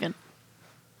cast even.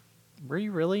 Were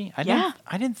you really? Yeah.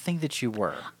 I didn't think that you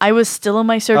were. I was still in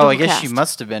my surgical I guess cast. you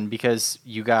must have been because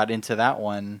you got into that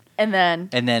one, And then,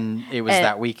 and then it was And-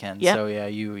 that weekend. yeah. So yeah,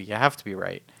 you have to be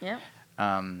right. yeah.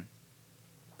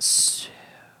 So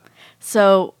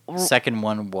So second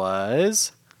one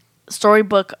was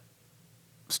storybook.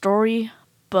 it's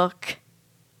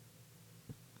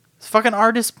fucking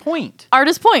Artist Point.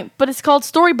 Artist Point, but it's called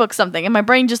Storybook something, and my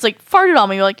brain just like farted on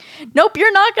me, like, nope,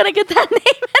 you're not gonna get that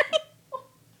name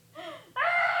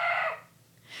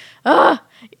anymore.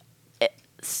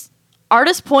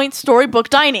 Artist Point Storybook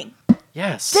Dining.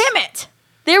 Yes. Damn it!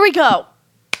 There we go.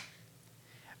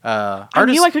 I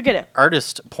knew I could get it.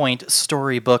 Artist Point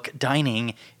Storybook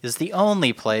Dining is the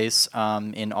only place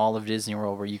in all of Disney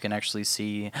World where you can actually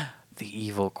see the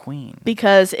Evil Queen.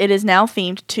 Because it is now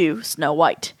themed to Snow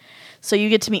White. So you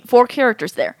get to meet 4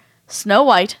 characters there. Snow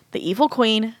White, the Evil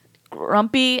Queen,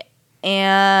 Grumpy,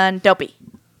 and Dopey.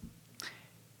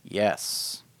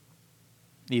 Yes.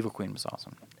 The Evil Queen was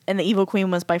awesome. And the Evil Queen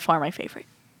was by far my favorite.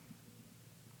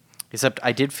 Except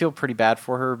I did feel pretty bad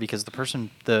for her because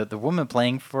the woman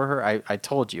playing for her, I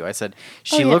told you, I said,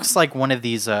 she looks like one of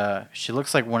these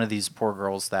poor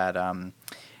girls that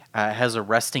has a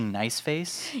resting nice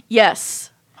face.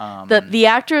 Yes. The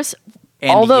actress,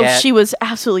 and although yet- she was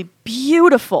absolutely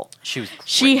beautiful, She was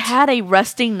she great. had a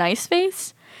resting nice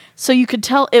face. So you could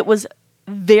tell it was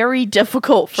very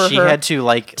difficult for She her had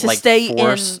to stay in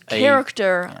force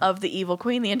character of the Evil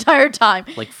Queen the entire time.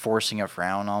 like forcing a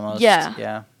frown almost. Yeah.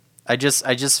 Yeah. I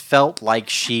just felt like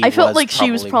she I felt was like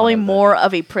she was probably probably one of the- more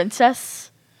of a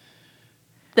princess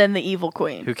than the Evil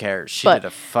Queen. Who cares? She But- did a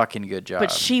fucking good job.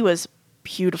 But she was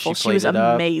beautiful. She She was played it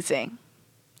up. amazing.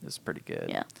 It was pretty good.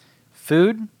 Yeah.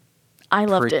 Food, I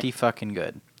loved pretty it. fucking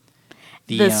good.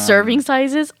 The serving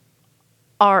sizes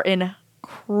are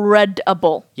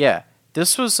incredible. Yeah.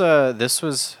 This was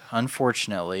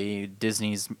unfortunately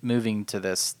Disney's moving to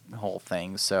this whole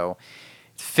thing. So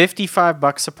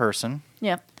 $55 a person.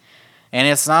 Yeah. And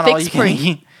it's not all you can Fix-free.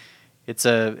 eat.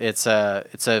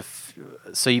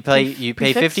 So you pay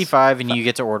Prefix? 55 and you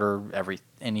get to order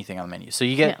anything on the menu. So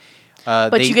you get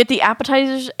But you get the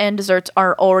appetizers and desserts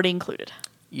are already included.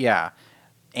 Yeah.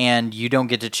 And you don't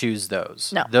get to choose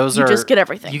those. No, Those you are just get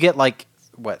everything. You get like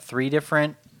what, 3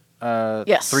 different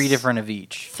Yes. 3 different of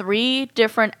each. 3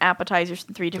 different appetizers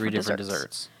and 3 3 different different desserts.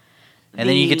 desserts. And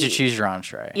then you get to The- choose your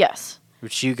entree. Yes.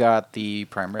 Which you got the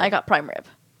prime rib. I got prime rib.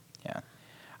 Yeah.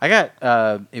 I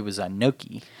got it was a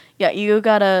gnocchi. Yeah, you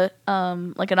got a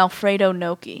like an Alfredo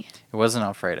gnocchi. It wasn't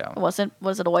Alfredo. Was it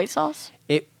a white sauce?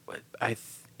 It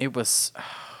was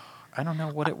I don't know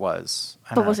what it was.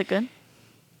 But was it good?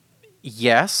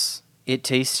 Yes, it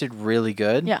tasted really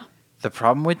good. Yeah. The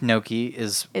problem with gnocchi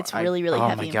is It's really, really oh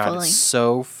heavy my and god, filling. it's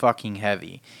so fucking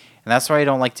heavy. And that's why I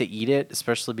don't like to eat it,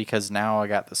 especially because now I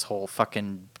got this whole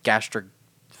fucking gastric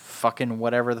fucking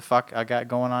whatever the fuck I got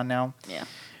going on now. Yeah.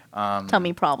 Um,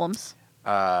 Tummy problems.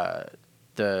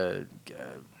 the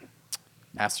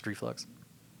acid reflux.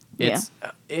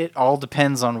 It all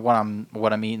depends on what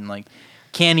I'm eating. Like,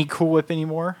 can't eat Cool Whip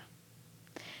anymore.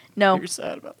 No, You're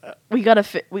sad about that. we gotta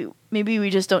fit. Maybe we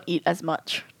just don't eat as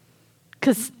much.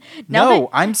 Cause No,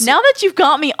 now that you've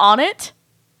got me on it,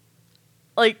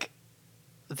 like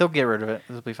They'll get rid of it.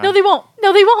 It'll be fine. no, they won't.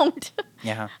 No, they won't.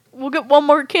 Yeah. We'll get one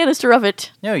more canister of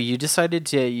it. No, you decided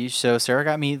to. So Sarah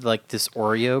got me like this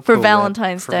Oreo For Cool Whip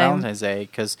Valentine's for Day. Valentine's Day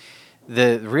because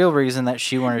the real reason that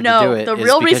she wanted No, to do it the is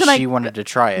real because reason she wanted to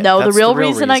try it. No, That's the real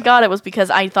reason I got it was because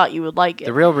I thought you would like it.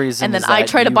 The real reason And then is I that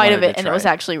tried a you bite of wanted it, to and it try was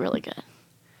actually really good.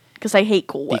 Because I hate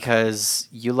Cool Whip. because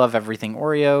you love everything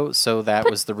Oreo, so that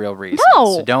was the real reason.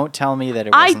 no. So don't tell me that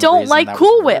it I wasn't the don't reason, like that was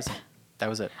Cool the Whip. reason. That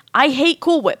was it. I hate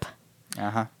Cool Whip.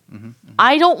 Uh-huh.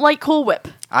 I don't like Cool Whip.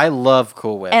 I love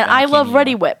Cool Whip. And I can't love eat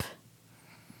Ready anymore. Whip.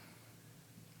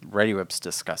 Ready Whip's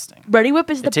disgusting. Ready Whip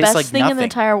is the tastes best like thing in the nothing.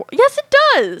 entire world. Yes, it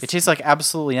does. It tastes like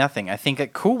absolutely nothing. I think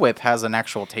that Cool Whip has an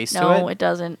actual taste to No, it. it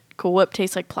doesn't. Cool Whip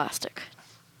tastes like plastic.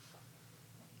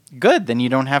 Good, then you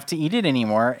don't have to eat it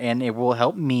anymore, and it will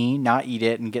help me not eat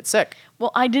it and get sick.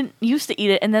 Well, I didn't used to eat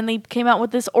it, and then they came out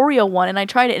with this Oreo one, and I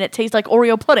tried it, and it tastes like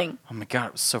Oreo pudding. Oh my god,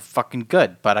 it was so fucking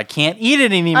good, but I can't eat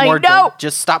it anymore. I know. Don't-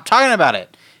 Just stop talking about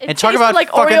it. It And talk tasted about like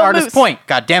fucking Oreo Artist mousse. Point.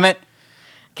 God damn it.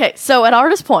 Okay, so at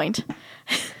Artist Point,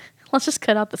 let's just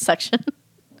cut out the section.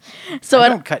 So I at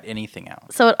don't cut anything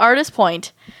out. So at Artist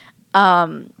Point,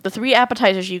 the 3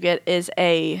 appetizers you get is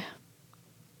a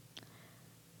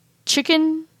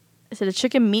chicken. Is it a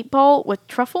chicken meatball with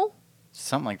truffle?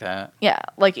 Something like that. Yeah,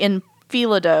 like in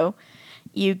phyllo dough.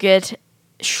 You get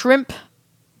shrimp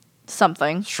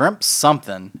something. Shrimp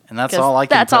something, and that's 'Cause all I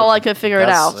can that's all I could figure it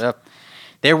out. Yep.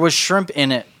 There was shrimp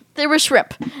in it. There was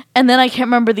shrimp, and then I can't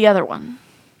remember the other one.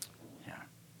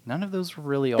 None of those were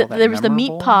really all that There was the meat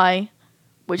memorable. pie,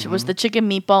 which was the chicken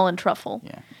meatball and truffle.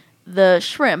 Yeah. The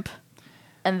shrimp,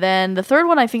 and then the third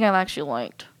one I think I actually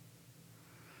liked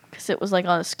because it was like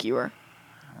on a skewer.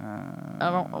 I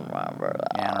don't remember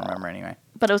that. Yeah, I don't remember anyway.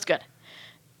 But it was good.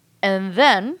 And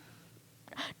then,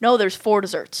 no, there's 4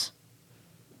 desserts.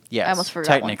 Yes, almost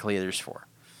forgot one. technically there's 4.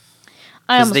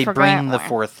 I Because almost they forgot bring the one.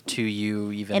 4th to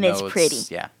you, even And though it's pretty.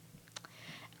 Yeah.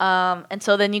 And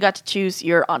so then you got to choose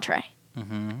your entree.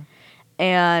 Mm-hmm.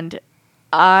 And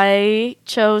I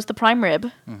chose the prime rib.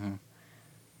 Mhm.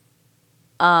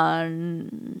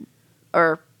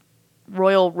 Or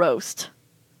royal roast.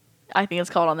 I think it's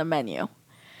called on the menu.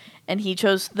 And he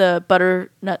chose the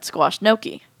butternut squash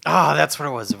gnocchi. Oh, that's what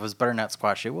it was. It was butternut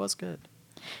squash. It was good.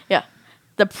 Yeah.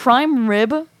 The prime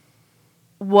rib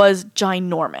was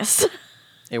ginormous.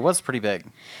 It was pretty big.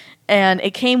 And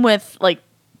it came with like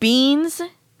beans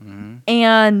Mm-hmm.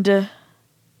 and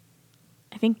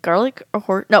I think garlic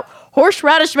or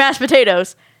horseradish mashed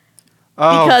potatoes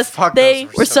Oh, because fuck, they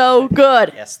those were so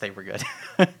good. Yes, they were good.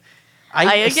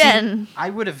 I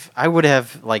would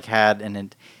have like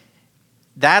had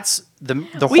that's the We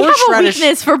have a horseradish.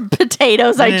 weakness for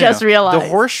potatoes. No, I no, no, just no. realized. The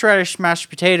horseradish mashed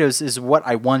potatoes is what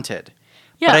I wanted.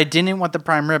 Yeah. But I didn't want the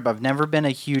prime rib. I've never been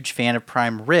a huge fan of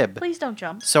prime rib. Please don't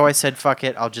jump. So I said, fuck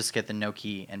it, I'll just get the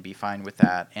gnocchi and be fine with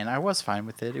that. And I was fine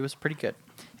with it. It was pretty good.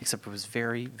 Except it was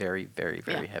very, very, very,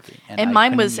 very Yeah. heavy. And I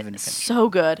mine couldn't was even finish it. so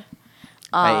good.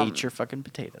 I ate your fucking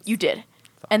potatoes. You did.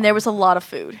 And there was a lot of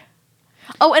food.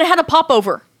 Oh, and it had a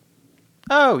popover.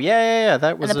 Oh, yeah.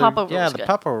 That was the popover yeah, was the good.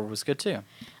 popover was good too.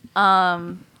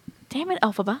 Damn it,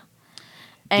 Elphaba.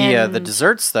 The And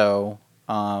desserts though.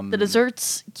 the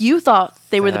desserts, you thought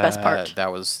they were the best part.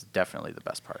 That was definitely the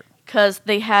best part. Because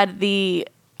they had the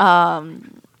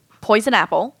poison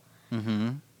apple, Mm-hmm.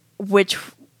 which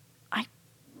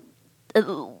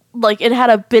it had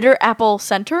a bitter apple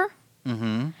center,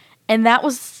 Mm-hmm. and that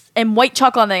was and white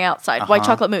chocolate on the outside, white Uh-huh.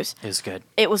 chocolate mousse. It was good.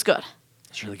 It was good.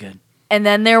 It's really good. And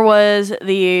then there was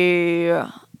the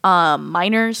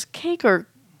miner's cake, or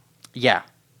Yeah.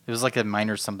 It was like a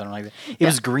minor something like that. It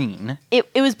was green. it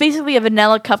was basically a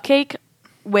vanilla cupcake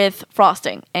with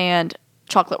frosting and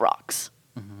chocolate rocks.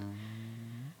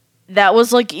 That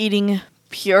was like eating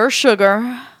pure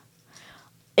sugar.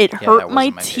 It Yeah, that hurt wasn't my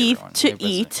favorite teeth one. to It wasn't-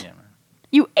 eat. yeah.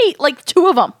 You ate like 2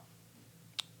 of them.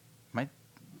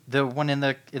 The one in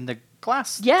the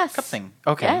glass Yes. cup thing.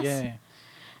 Okay. Yes. Yeah.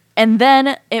 And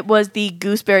then it was the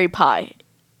gooseberry pie.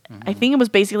 Mm-hmm. I think it was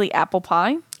basically apple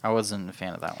pie. I wasn't a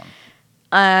fan of that one.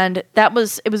 And it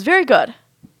was very good.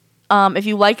 If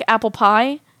you like apple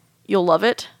pie, you'll love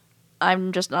it.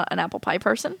 I'm just not an apple pie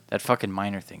person. That fucking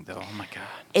minor thing though. Oh my god.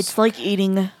 It's like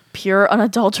eating pure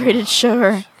unadulterated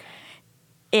sugar.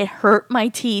 It hurt my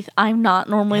teeth. I'm not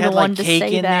normally It the had one like to cake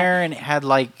say in that. there, and it had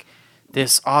like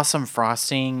this awesome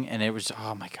frosting, and it was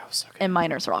oh my god, it was so good. And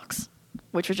Miner's Rocks,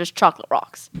 which were just chocolate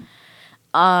rocks.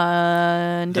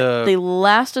 And The- the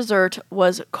last dessert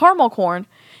was caramel corn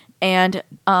and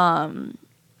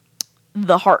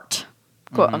the heart,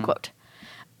 quote Mm-hmm. unquote.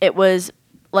 It was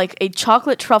like a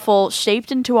chocolate truffle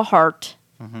shaped into a heart.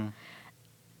 Mm-hmm.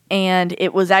 And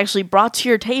it was actually brought to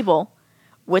your table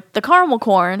with the caramel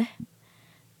corn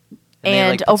they,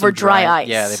 and put over some dry ice.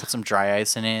 Yeah, they put some dry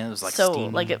ice in it. It was like So, steamy.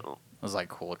 like, It was like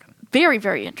cool looking. very,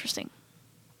 very interesting.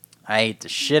 I ate the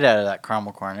shit out of that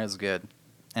caramel corn. It was good,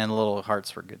 and the little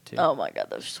hearts were good too. Oh my god,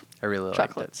 those I really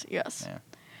chocolates. liked it. Yes, Yeah.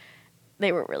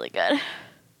 they were really good.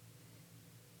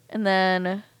 And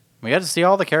then, We got to see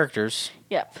all the characters,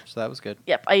 yep, so that was good.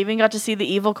 yep. I even got to see the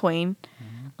Evil Queen.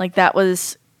 Mm-hmm. Like that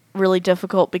was really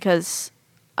difficult because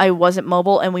I wasn't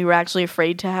mobile, and we were actually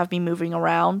afraid to have me moving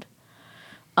around,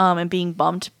 and being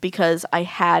bumped because I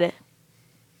had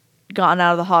gotten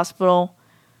out of the hospital,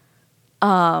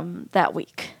 that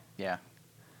week. Yeah.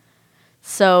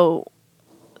 So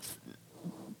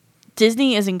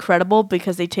Disney is incredible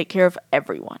because they take care of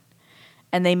everyone.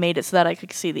 And they made it so that I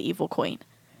could see the Evil Queen.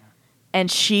 And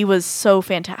she was so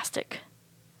fantastic.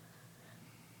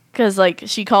 Because, like,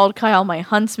 she called Kyle my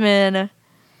huntsman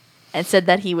and said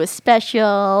that he was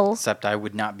special. Except I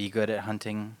would not be good at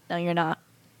hunting. No, you're not.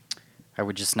 I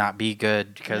would just not be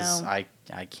good because No. I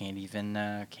can't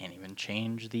even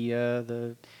change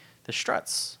the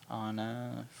struts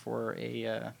on for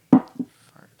a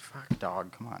fuck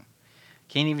dog. Come on,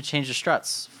 can't even change the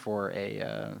struts for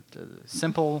a the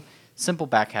simple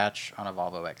back hatch on a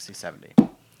Volvo XC70.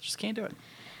 Just can't do it.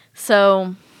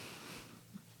 So,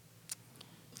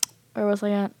 where was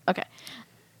I at? Okay.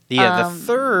 The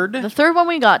third, The third one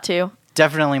we got to,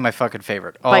 definitely my fucking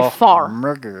favorite. By far.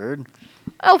 My God.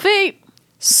 Elfie!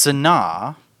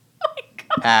 Sanaa Oh my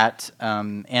god. at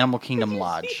Animal Kingdom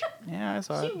Lodge. Yeah, I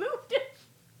saw it. moved it.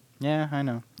 Yeah, I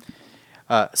know.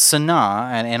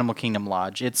 Sanaa at Animal Kingdom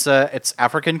Lodge. It's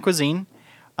African cuisine,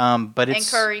 but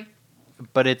it's And curry.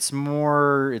 but it's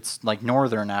like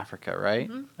northern Africa, right?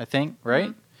 Mm-hmm. I think,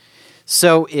 right?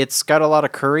 So it's got a lot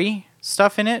of curry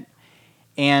stuff in it,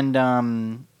 and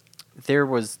that's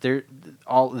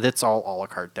all a la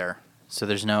carte there. So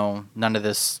there's none of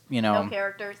this, No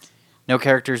characters. no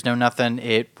characters, no nothing.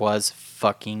 It was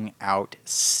fucking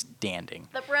outstanding.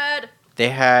 The bread. They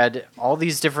had all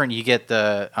these different. You get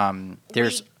the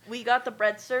there's we got the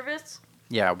bread service,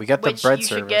 yeah, we got the which bread you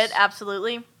service. should get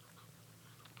absolutely.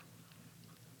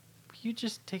 You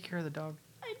just take care of the dog.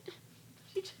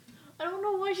 I don't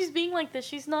know why she's being like this.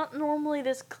 She's not normally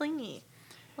this clingy.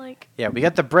 Like Yeah, we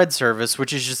got the bread service,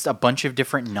 which is just a bunch of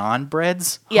different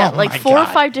non-breads. yeah, Oh like my 4 or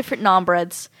God. 5 different non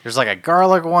breads. There's like a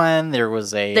garlic one. There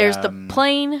was a. There's the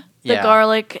plain, the yeah.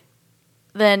 garlic,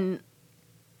 then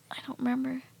I don't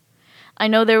remember. I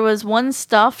know there was one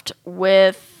stuffed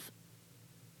with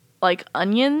like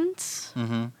onions,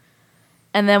 Mm-hmm.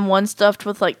 and then one stuffed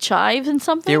with like chives and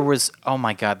something. There was. Oh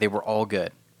my God, they were all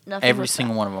good. Nothing Every was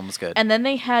single one of them was good. And then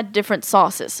they had different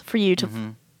sauces for you to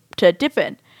Mhm. to dip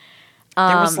in.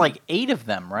 There was like 8 of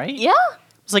them, right? Yeah.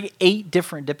 It was like 8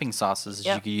 different dipping sauces that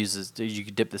Yep. you could use. You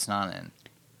could dip this naan in.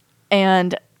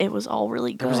 And it was all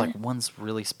really good. There was like one's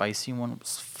really spicy, one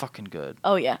was fucking good.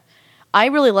 Oh yeah, I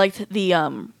really liked the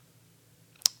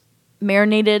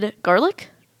marinated garlic.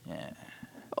 Yeah,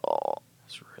 Oh,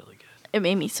 it's really good. it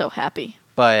made me so happy.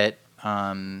 But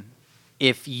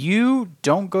if you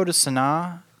don't go to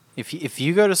Sanaa, if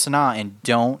you go to Sanaa and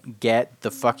don't get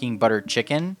the fucking buttered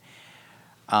chicken,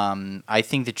 I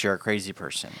think that you're a crazy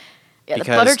person. Yeah, the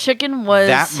Because butter chicken was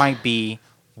That might be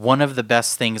one of the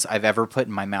best things I've ever put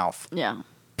in my mouth. yeah.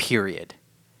 Period.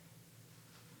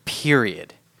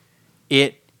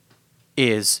 It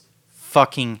is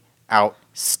fucking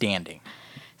outstanding.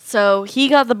 So he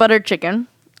got the buttered chicken.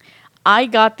 I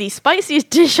got the spiciest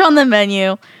dish on the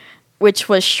menu, which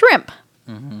was shrimp.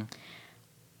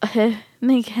 Mm-hmm.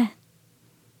 Megan.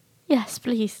 Yes,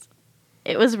 please.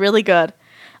 It was really good.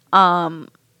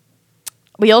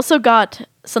 We also got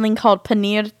something called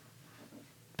paneer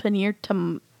tamir?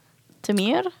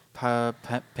 Paneer?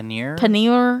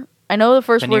 Paneer. I know the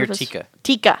first Paneer word was tikka.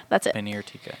 Tikka, that's it. Paneer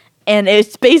tikka. And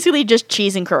it's basically just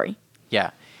cheese and curry.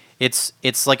 Yeah. It's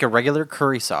like a regular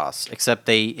curry sauce, except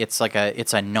it's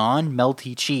a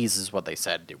non-melty cheese is what they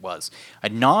said it was. A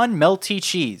non-melty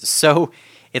cheese. So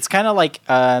it's kind of like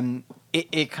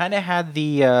it kind of had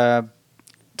the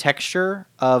texture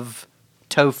of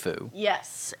tofu.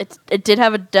 Yes. It did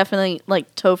have a definitely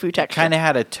like tofu texture. Kind of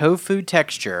had a tofu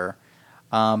texture,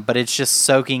 but it's just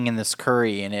soaking in this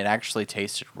curry, and it actually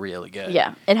tasted really good.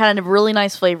 Yeah, it had a really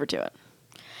nice flavor to it.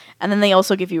 And then they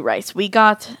also give you rice. We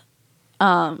got,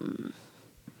 like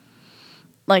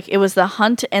it was the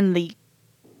hunt and the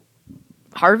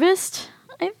harvest,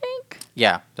 I think.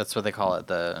 Yeah, that's what they call it.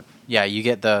 You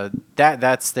get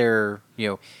that's their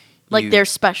Their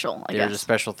special, I There's a guess.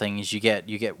 special thing is you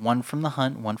get one from the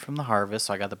hunt, one from the harvest.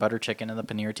 So I got the butter chicken and the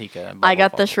paneer tikka. And I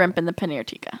got the shrimp and the paneer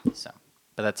tikka. So,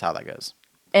 but that's how that goes.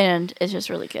 And it's just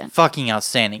really good. Fucking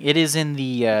outstanding. It is in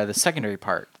the secondary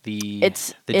part.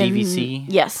 It's the in- DVC.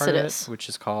 yes, part it of is. which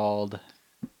is called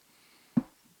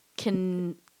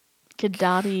Kanadi.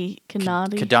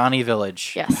 Kadani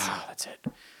Village. Yes. Ah, that's it.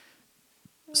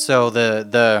 So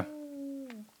the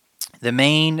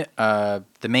main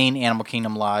Animal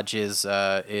Kingdom lodge is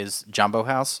Jumbo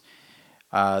House.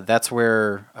 That's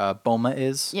where Boma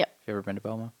is. Yep. Have you ever been to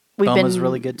Boma? We've Boma's been-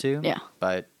 really good too. yeah.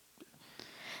 But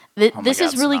This my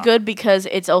is God, really stop. good because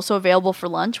it's also available for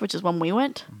lunch, which is when we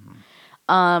went.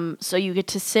 Mm-hmm. So you get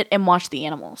to sit and watch the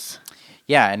animals.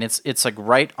 yeah, and it's like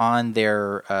right on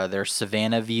their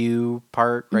Savannah View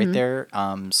part right Mm-hmm.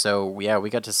 there. So yeah, we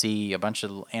got to see a bunch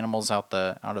of animals out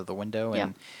of the window,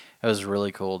 and it was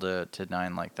really cool to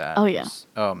dine like that. Oh, It yeah. was-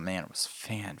 oh man, it was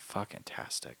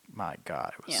fan-fucking-tastic. My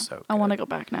God, it was Yeah. so good. I want to go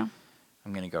back now.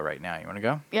 I'm gonna go right now. You want to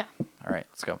go? Yeah. All right,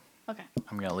 let's go. Okay.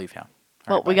 I'm gonna leave now.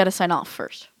 All Well, right, we bye. got to sign off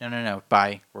first. No.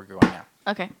 Bye. We're going now.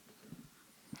 Okay.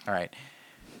 All right.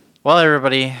 Well,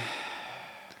 everybody,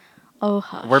 Oh,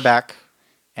 hush. we're back,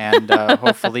 and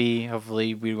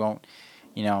hopefully we won't,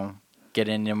 get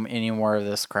into any more of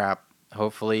this crap.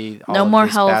 Hopefully, all No of more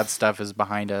this health. bad stuff is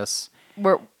behind us.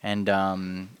 We're And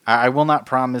I will not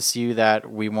promise you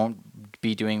that we won't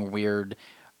be doing weird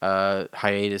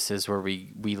hiatuses where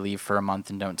we leave for a month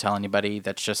and don't tell anybody.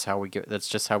 That's just how we get. That's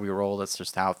just how we roll. That's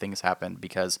just how things happen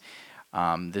because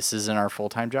this isn't our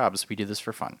full-time jobs. We do this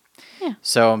for fun. Yeah.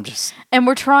 So I'm just And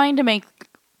we're trying to make,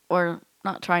 or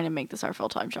not trying to make this our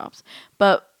full-time jobs,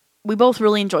 but we both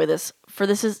really enjoy this.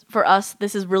 For us,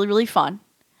 this is really, really fun.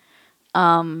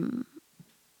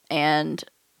 And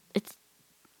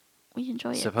we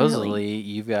enjoy it. supposedly really.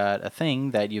 you've got a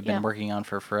thing that you've been Yeah. working on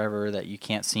for forever that you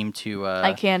can't seem to.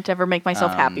 I can't ever make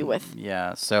myself happy with.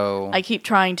 Yeah. So I keep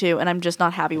trying to, and I'm just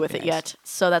not happy with it Nice. yet.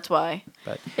 So that's why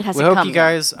But it has we to hope come you yet.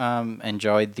 guys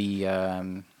enjoyed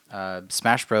the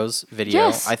Smash Bros video.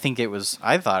 Yes.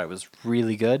 I thought it was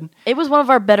really good. It was one of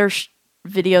our better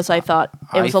videos, I thought.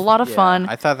 It was a lot of fun.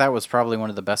 I thought that was probably one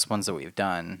of the best ones that we've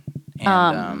done.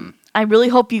 And I really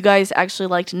hope you guys actually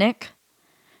liked Nick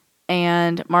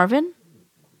and Marvin.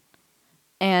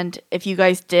 And if you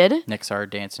guys did, Nick's our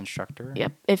dance instructor.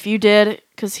 yep, if you did,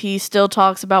 because he still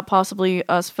talks about possibly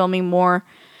us filming more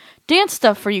dance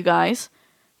stuff for you guys,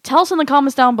 tell us in the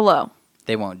comments down below.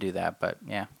 They won't do that, but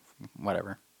yeah,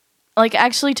 whatever. Like,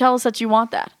 actually tell us that you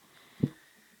want that.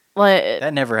 Like,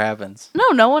 That never happens.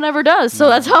 no one ever does. So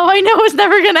that's how I know it's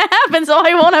never going to happen. So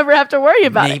I won't ever have to worry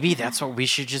about it. Maybe that's what we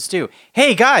should just do.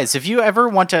 Hey guys, if you ever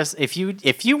want us, if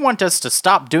you want us to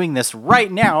stop doing this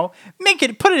right now,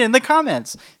 put it in the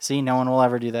comments. See, no one will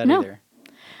ever do that No. either.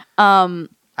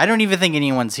 I don't even think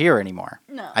anyone's here anymore.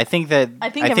 No. I think that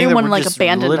everyone, we're like, just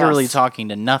abandoned literally us. talking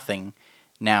to nothing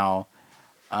now.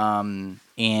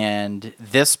 And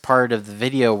this part of the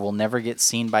video will never get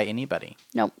seen by anybody.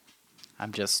 Nope.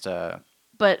 I'm just But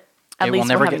at it least will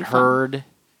never we're get having fun.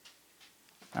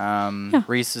 heard.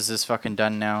 Reese is fucking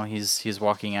done now. He's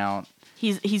walking out.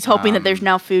 He's hoping that there's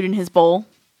now food in his bowl.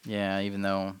 Yeah, even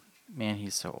though, man,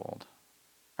 he's so old.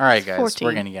 All right, guys, 14.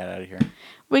 we're gonna get out of here.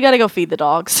 We got to go feed the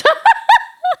dogs.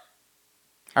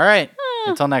 All right,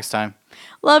 until next time.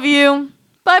 Love you.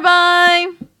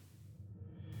 Bye-bye.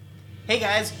 Hey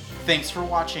guys, thanks for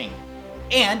watching.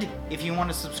 And if you want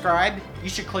to subscribe, you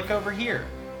should click over here.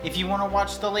 If you want to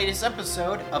watch the latest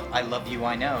episode of I Love You,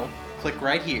 I Know, click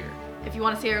right here. If you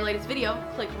want to see our latest video,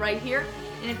 click right here.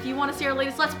 And if you want to see our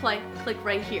latest Let's Play, click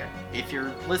right here. If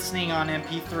you're listening on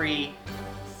MP3,